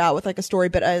started it out with like a story,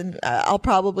 but I'll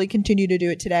probably continue to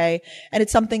do it today. And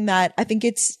it's something that I think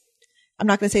I'm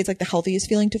not going to say it's like the healthiest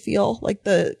feeling to feel, like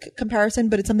the comparison,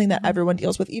 but it's something that everyone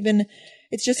deals with. Even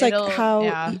it's just like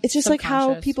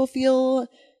how people feel,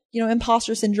 you know,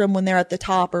 imposter syndrome when they're at the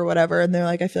top or whatever. And they're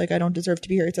like, I feel like I don't deserve to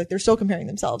be here. It's like, they're still comparing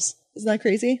themselves. Isn't that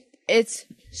crazy? It's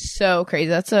so crazy.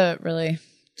 That's a really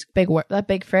big word, that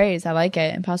big phrase. I like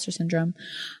it. Imposter syndrome.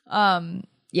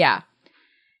 Yeah.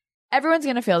 Everyone's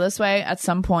going to feel this way at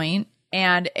some point,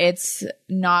 and it's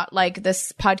not like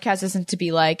this podcast isn't to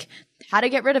be like how to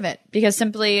get rid of it, because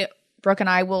simply Brooke and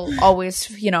I will always,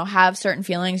 you know, have certain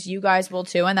feelings. You guys will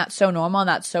too, and that's so normal and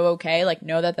that's so okay. Like,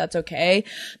 know that that's okay,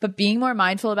 but being more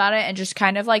mindful about it and just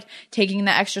kind of like taking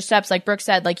the extra steps. Like Brooke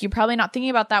said, like you're probably not thinking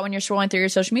about that when you're scrolling through your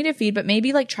social media feed, but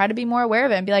maybe like try to be more aware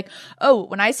of it and be like, oh,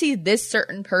 when I see this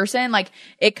certain person, like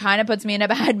it kind of puts me in a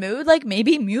bad mood. Like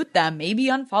maybe mute them, maybe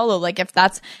unfollow, like if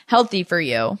that's healthy for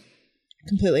you.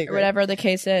 Completely agree. Or whatever the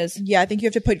case is. Yeah, I think you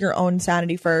have to put your own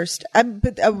sanity first.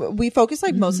 But we focus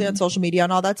like mostly on social media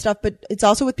and all that stuff, but it's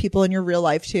also with people in your real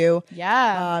life too.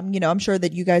 Yeah. You know, I'm sure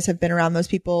that you guys have been around those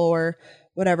people or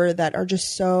whatever that are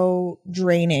just so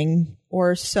draining,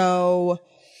 or so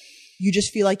you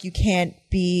just feel like you can't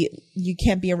be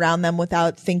around them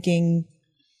without thinking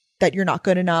that you're not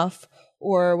good enough,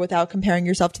 or without comparing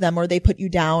yourself to them, or they put you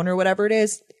down or whatever it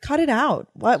is. Cut it out.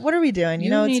 What are we doing? You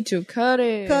know, need to cut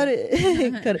it. Cut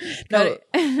it. No,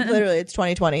 literally, it's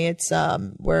 2020. It's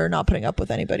we're not putting up with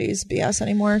anybody's BS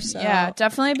anymore. So yeah,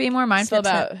 definitely be more mindful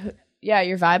about. Yeah,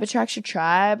 your vibe attracts your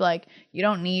tribe. Like you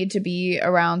don't need to be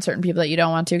around certain people that you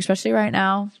don't want to, especially right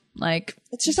now. Like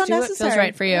it's just do unnecessary. What feels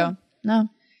right for you. Yeah. No,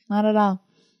 not at all.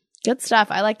 Good stuff.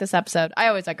 I like this episode. I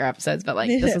always like our episodes, but like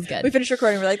this was good. We finished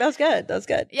recording. We're like, that was good. That was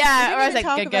good. Yeah, or I was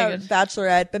like, good.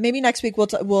 Bachelorette, but maybe next week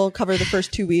we'll cover the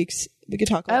first 2 weeks. We could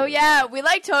talk about. Oh yeah, we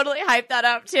like totally hyped that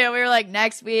up too. We were like,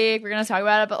 next week we're gonna talk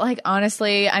about it, but like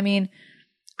honestly, I mean,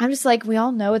 I'm just like, we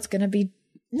all know it's gonna be.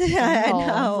 Yeah, I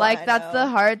know. Like that's the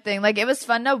hard thing. Like it was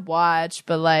fun to watch,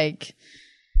 but like.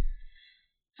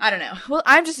 I don't know. Well,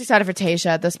 I'm just excited for Tayshia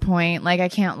at this point. Like, I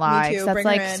can't lie. Me too. 'Cause that's Bring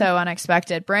her like in. so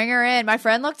unexpected. Bring her in. My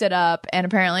friend looked it up, and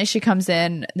apparently she comes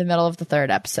in the middle of the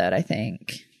 3rd episode, I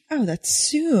think. Oh, that's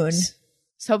soon.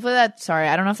 So hopefully that, sorry,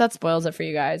 I don't know if that spoils it for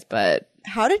you guys, but.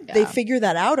 How did they figure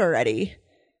that out already?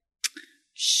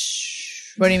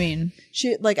 What do you mean?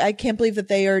 I can't believe that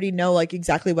they already know like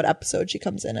exactly what episode she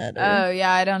comes in at. Oh,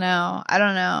 yeah, I don't know.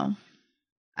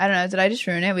 Did I just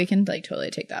ruin it? We can like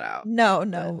totally take that out.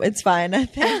 No, it's fine. I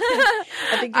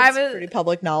think it's pretty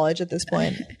public knowledge at this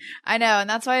point. I know, and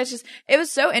that's why it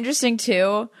was so interesting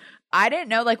too. I didn't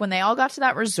know, like, when they all got to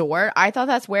that resort, I thought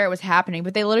that's where it was happening,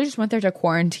 but they literally just went there to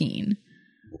quarantine.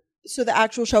 So the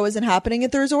actual show isn't happening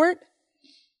at the resort?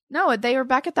 No, they were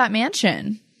back at that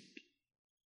mansion.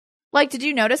 Like, did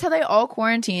you notice how they all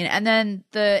quarantined and then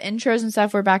the intros and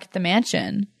stuff were back at the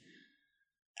mansion?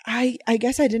 I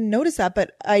guess I didn't notice that,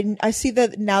 but I see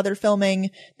that now they're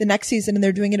filming the next season and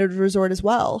they're doing it at a resort as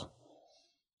well.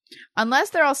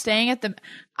 Unless they're all staying at the,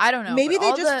 I don't know. Maybe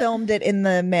they just filmed it in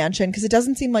the mansion because it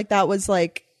doesn't seem like that was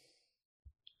like,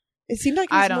 it seemed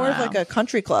like it was more of like a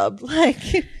country club. Like,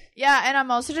 yeah, and I'm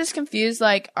also just confused.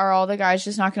 Like, are all the guys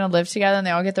just not going to live together and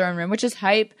they all get their own room, which is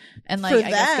hype and like for I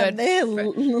guess them,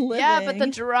 good. Yeah, but the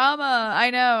drama. I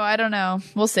know. I don't know.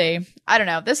 We'll see. I don't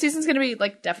know. This season's going to be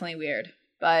like definitely weird,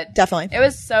 but definitely it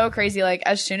was so crazy. Like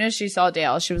as soon as she saw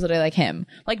Dale, she was literally like him.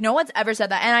 Like no one's ever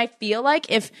said that, and I feel like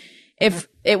if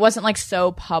it wasn't like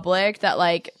so public that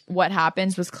like what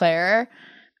happens was Claire,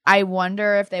 I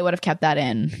wonder if they would have kept that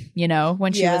in, you know,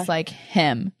 when she was like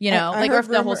him, you know, like or if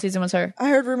the whole season was her. I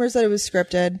heard rumors that it was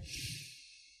scripted.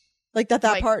 Like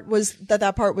that part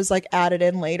was like added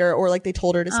in later, or like they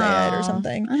told her to say it or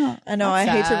something. I know. I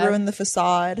hate to ruin the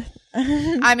facade.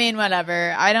 I mean,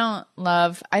 whatever. I don't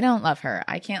love her.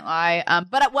 I can't lie.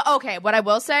 But okay, what I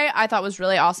will say, I thought was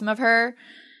really awesome of her.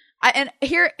 And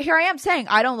here I am saying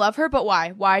I don't love her, but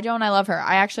why? Why don't I love her?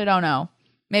 I actually don't know.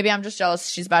 Maybe I'm just jealous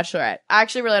she's Bachelorette. I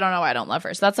actually really don't know why I don't love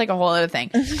her. So that's like a whole other thing.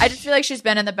 I just feel like she's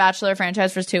been in the Bachelor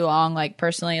franchise for too long. Like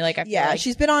personally, like I feel like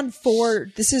she's been on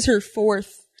this is her 4th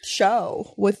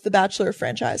show with the Bachelor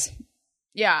franchise.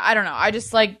 Yeah, I don't know. I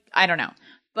just like I don't know.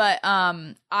 But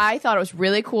I thought it was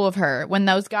really cool of her when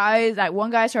those guys, that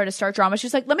one guy started to start drama.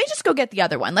 She's like, let me just go get the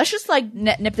other one. Let's just like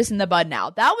nip this in the bud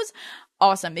now. That was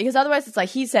awesome because otherwise it's like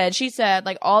he said, she said,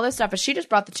 like all this stuff. But she just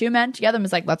brought the two men together and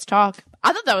was like, let's talk.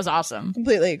 I thought that was awesome.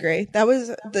 Completely agree. That was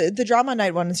the drama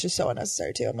night one is just so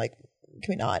unnecessary too. I'm like,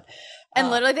 can we not? And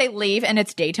literally they leave and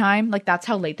it's daytime. Like that's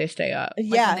how late they stay up. Like,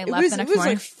 yeah, when they left it was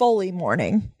like fully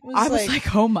morning. I was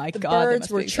like, oh my God. The birds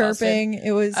were chirping.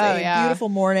 It was a beautiful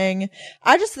morning.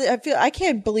 I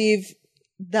can't believe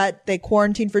that they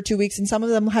quarantined for 2 weeks and some of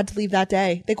them had to leave that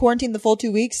day. They quarantined the full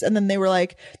 2 weeks and then they were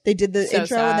like, they did the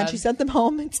intro and then she sent them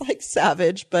home. It's like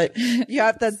savage, but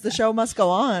the show must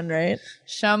go on, right?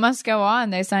 Show must go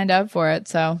on. They signed up for it.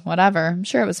 So whatever. I'm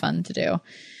sure it was fun to do.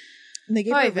 And they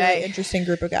gave her a really interesting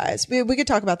group of guys. We could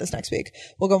talk about this next week.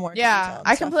 We'll go more into detail.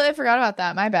 I completely forgot about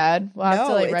that. My bad. We'll have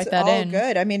to like write that in.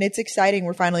 Good. I mean, it's exciting.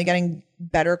 We're finally getting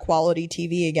better quality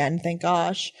TV again. Thank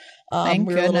gosh. Thank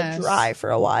we were a little dry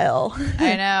for a while.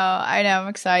 I know. I'm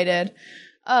excited.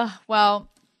 Well,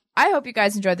 I hope you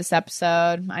guys enjoyed this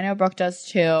episode. I know Brooke does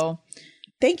too.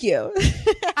 Thank you.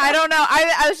 I don't know.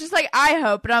 I was just like, I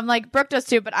hope, but I'm like, Brooke does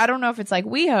too, but I don't know if it's like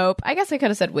we hope. I guess I could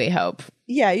have said we hope.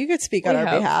 Yeah, you could speak on our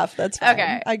behalf. That's fine.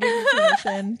 Okay. I give you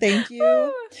permission. Thank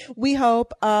you. We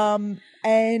hope.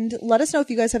 And let us know if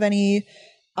you guys have any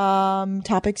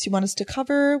topics you want us to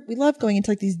cover. We love going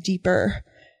into like these deeper,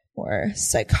 more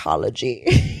psychology.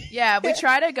 Yeah, we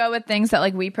try to go with things that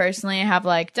like we personally have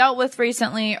like dealt with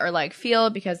recently or like feel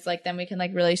because like then we can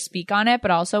like really speak on it. But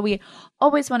also we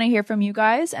always want to hear from you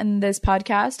guys. And this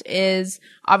podcast is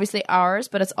obviously ours,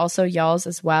 but it's also y'all's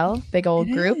as well. Big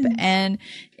old group. And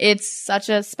it's such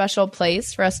a special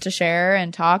place for us to share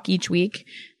and talk each week.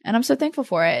 And I'm so thankful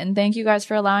for it. And thank you guys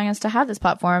for allowing us to have this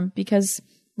platform because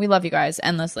we love you guys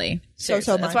endlessly. Seriously.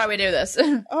 So much. That's why we do this.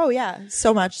 Oh, yeah.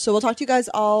 So much. So we'll talk to you guys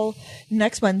all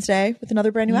next Wednesday with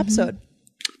another brand new episode.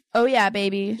 Oh, yeah,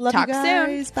 baby. Love Talk you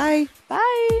guys. soon. Bye.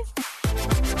 Bye.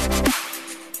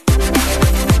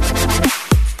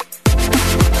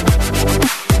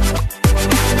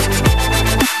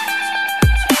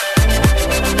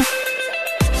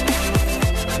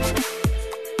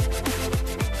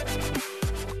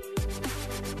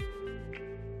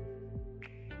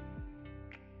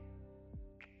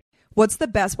 What's the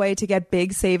best way to get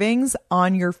big savings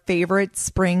on your favorite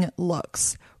spring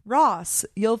looks? Ross.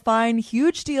 You'll find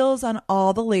huge deals on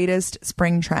all the latest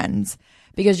spring trends.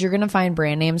 because you're going to find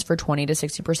brand names for 20 to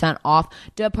 60% off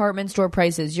department store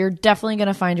prices. You're definitely going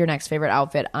to find your next favorite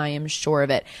outfit. I am sure of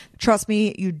it. Trust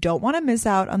me, you don't want to miss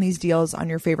out on these deals on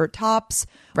your favorite tops.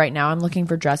 Right now, I'm looking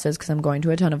for dresses because I'm going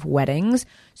to a ton of weddings.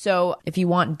 So if you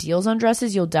want deals on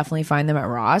dresses, you'll definitely find them at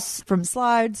Ross. From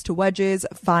slides to wedges,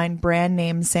 find brand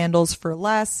name sandals for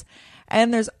less.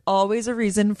 And there's always a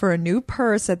reason for a new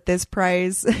purse at this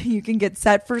price. You can get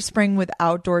set for spring with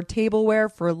outdoor tableware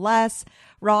for less.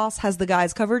 Ross has the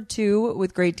guys covered too,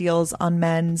 with great deals on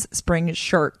men's spring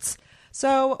shirts.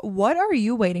 So what are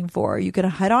you waiting for? You can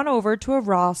head on over to a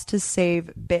Ross to save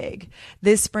big.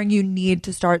 This spring, you need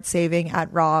to start saving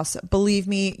at Ross. Believe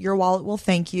me, your wallet will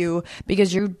thank you,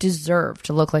 because you deserve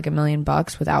to look like $1 million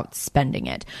without spending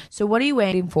it. So what are you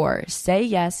waiting for? Say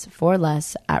yes for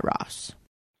less at Ross.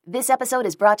 This episode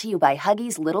is brought to you by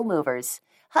Huggies Little Movers.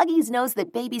 Huggies knows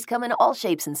that babies come in all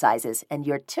shapes and sizes, and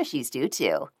your tushies do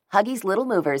too. Huggies Little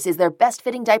Movers is their best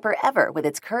fitting diaper ever with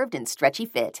its curved and stretchy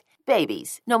fit.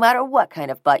 Babies, no matter what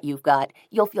kind of butt you've got,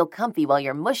 you'll feel comfy while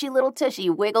your mushy little tushy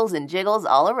wiggles and jiggles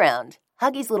all around.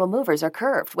 Huggies Little Movers are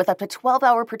curved with up to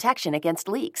 12-hour protection against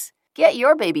leaks. Get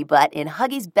your baby butt in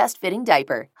Huggies' best fitting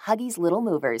diaper, Huggies Little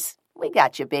Movers. We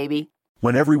got you, baby.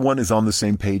 When everyone is on the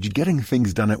same page, getting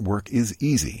things done at work is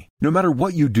easy. No matter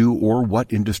what you do or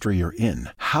what industry you're in,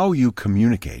 how you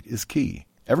communicate is key.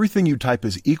 Everything you type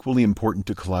is equally important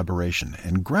to collaboration,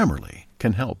 and Grammarly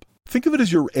can help. Think of it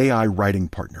as your AI writing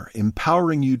partner,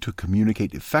 empowering you to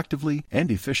communicate effectively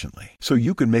and efficiently so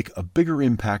you can make a bigger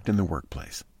impact in the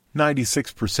workplace.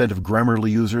 96% of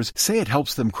Grammarly users say it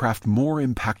helps them craft more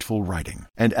impactful writing.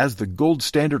 And as the gold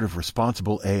standard of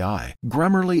responsible AI,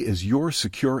 Grammarly is your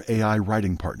secure AI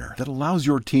writing partner that allows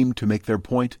your team to make their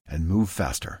point and move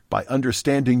faster. By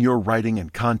understanding your writing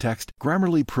and context,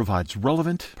 Grammarly provides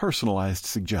relevant, personalized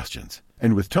suggestions.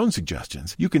 And with tone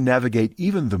suggestions, you can navigate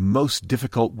even the most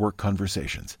difficult work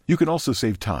conversations. You can also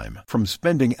save time, from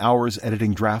spending hours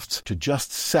editing drafts to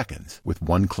just seconds with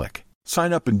one click.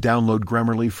 Sign up and download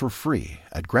Grammarly for free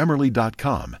at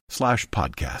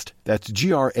Grammarly.com/podcast. That's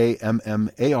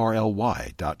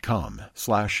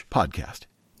GRAMMARLY.com/podcast.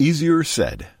 Easier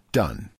said, done.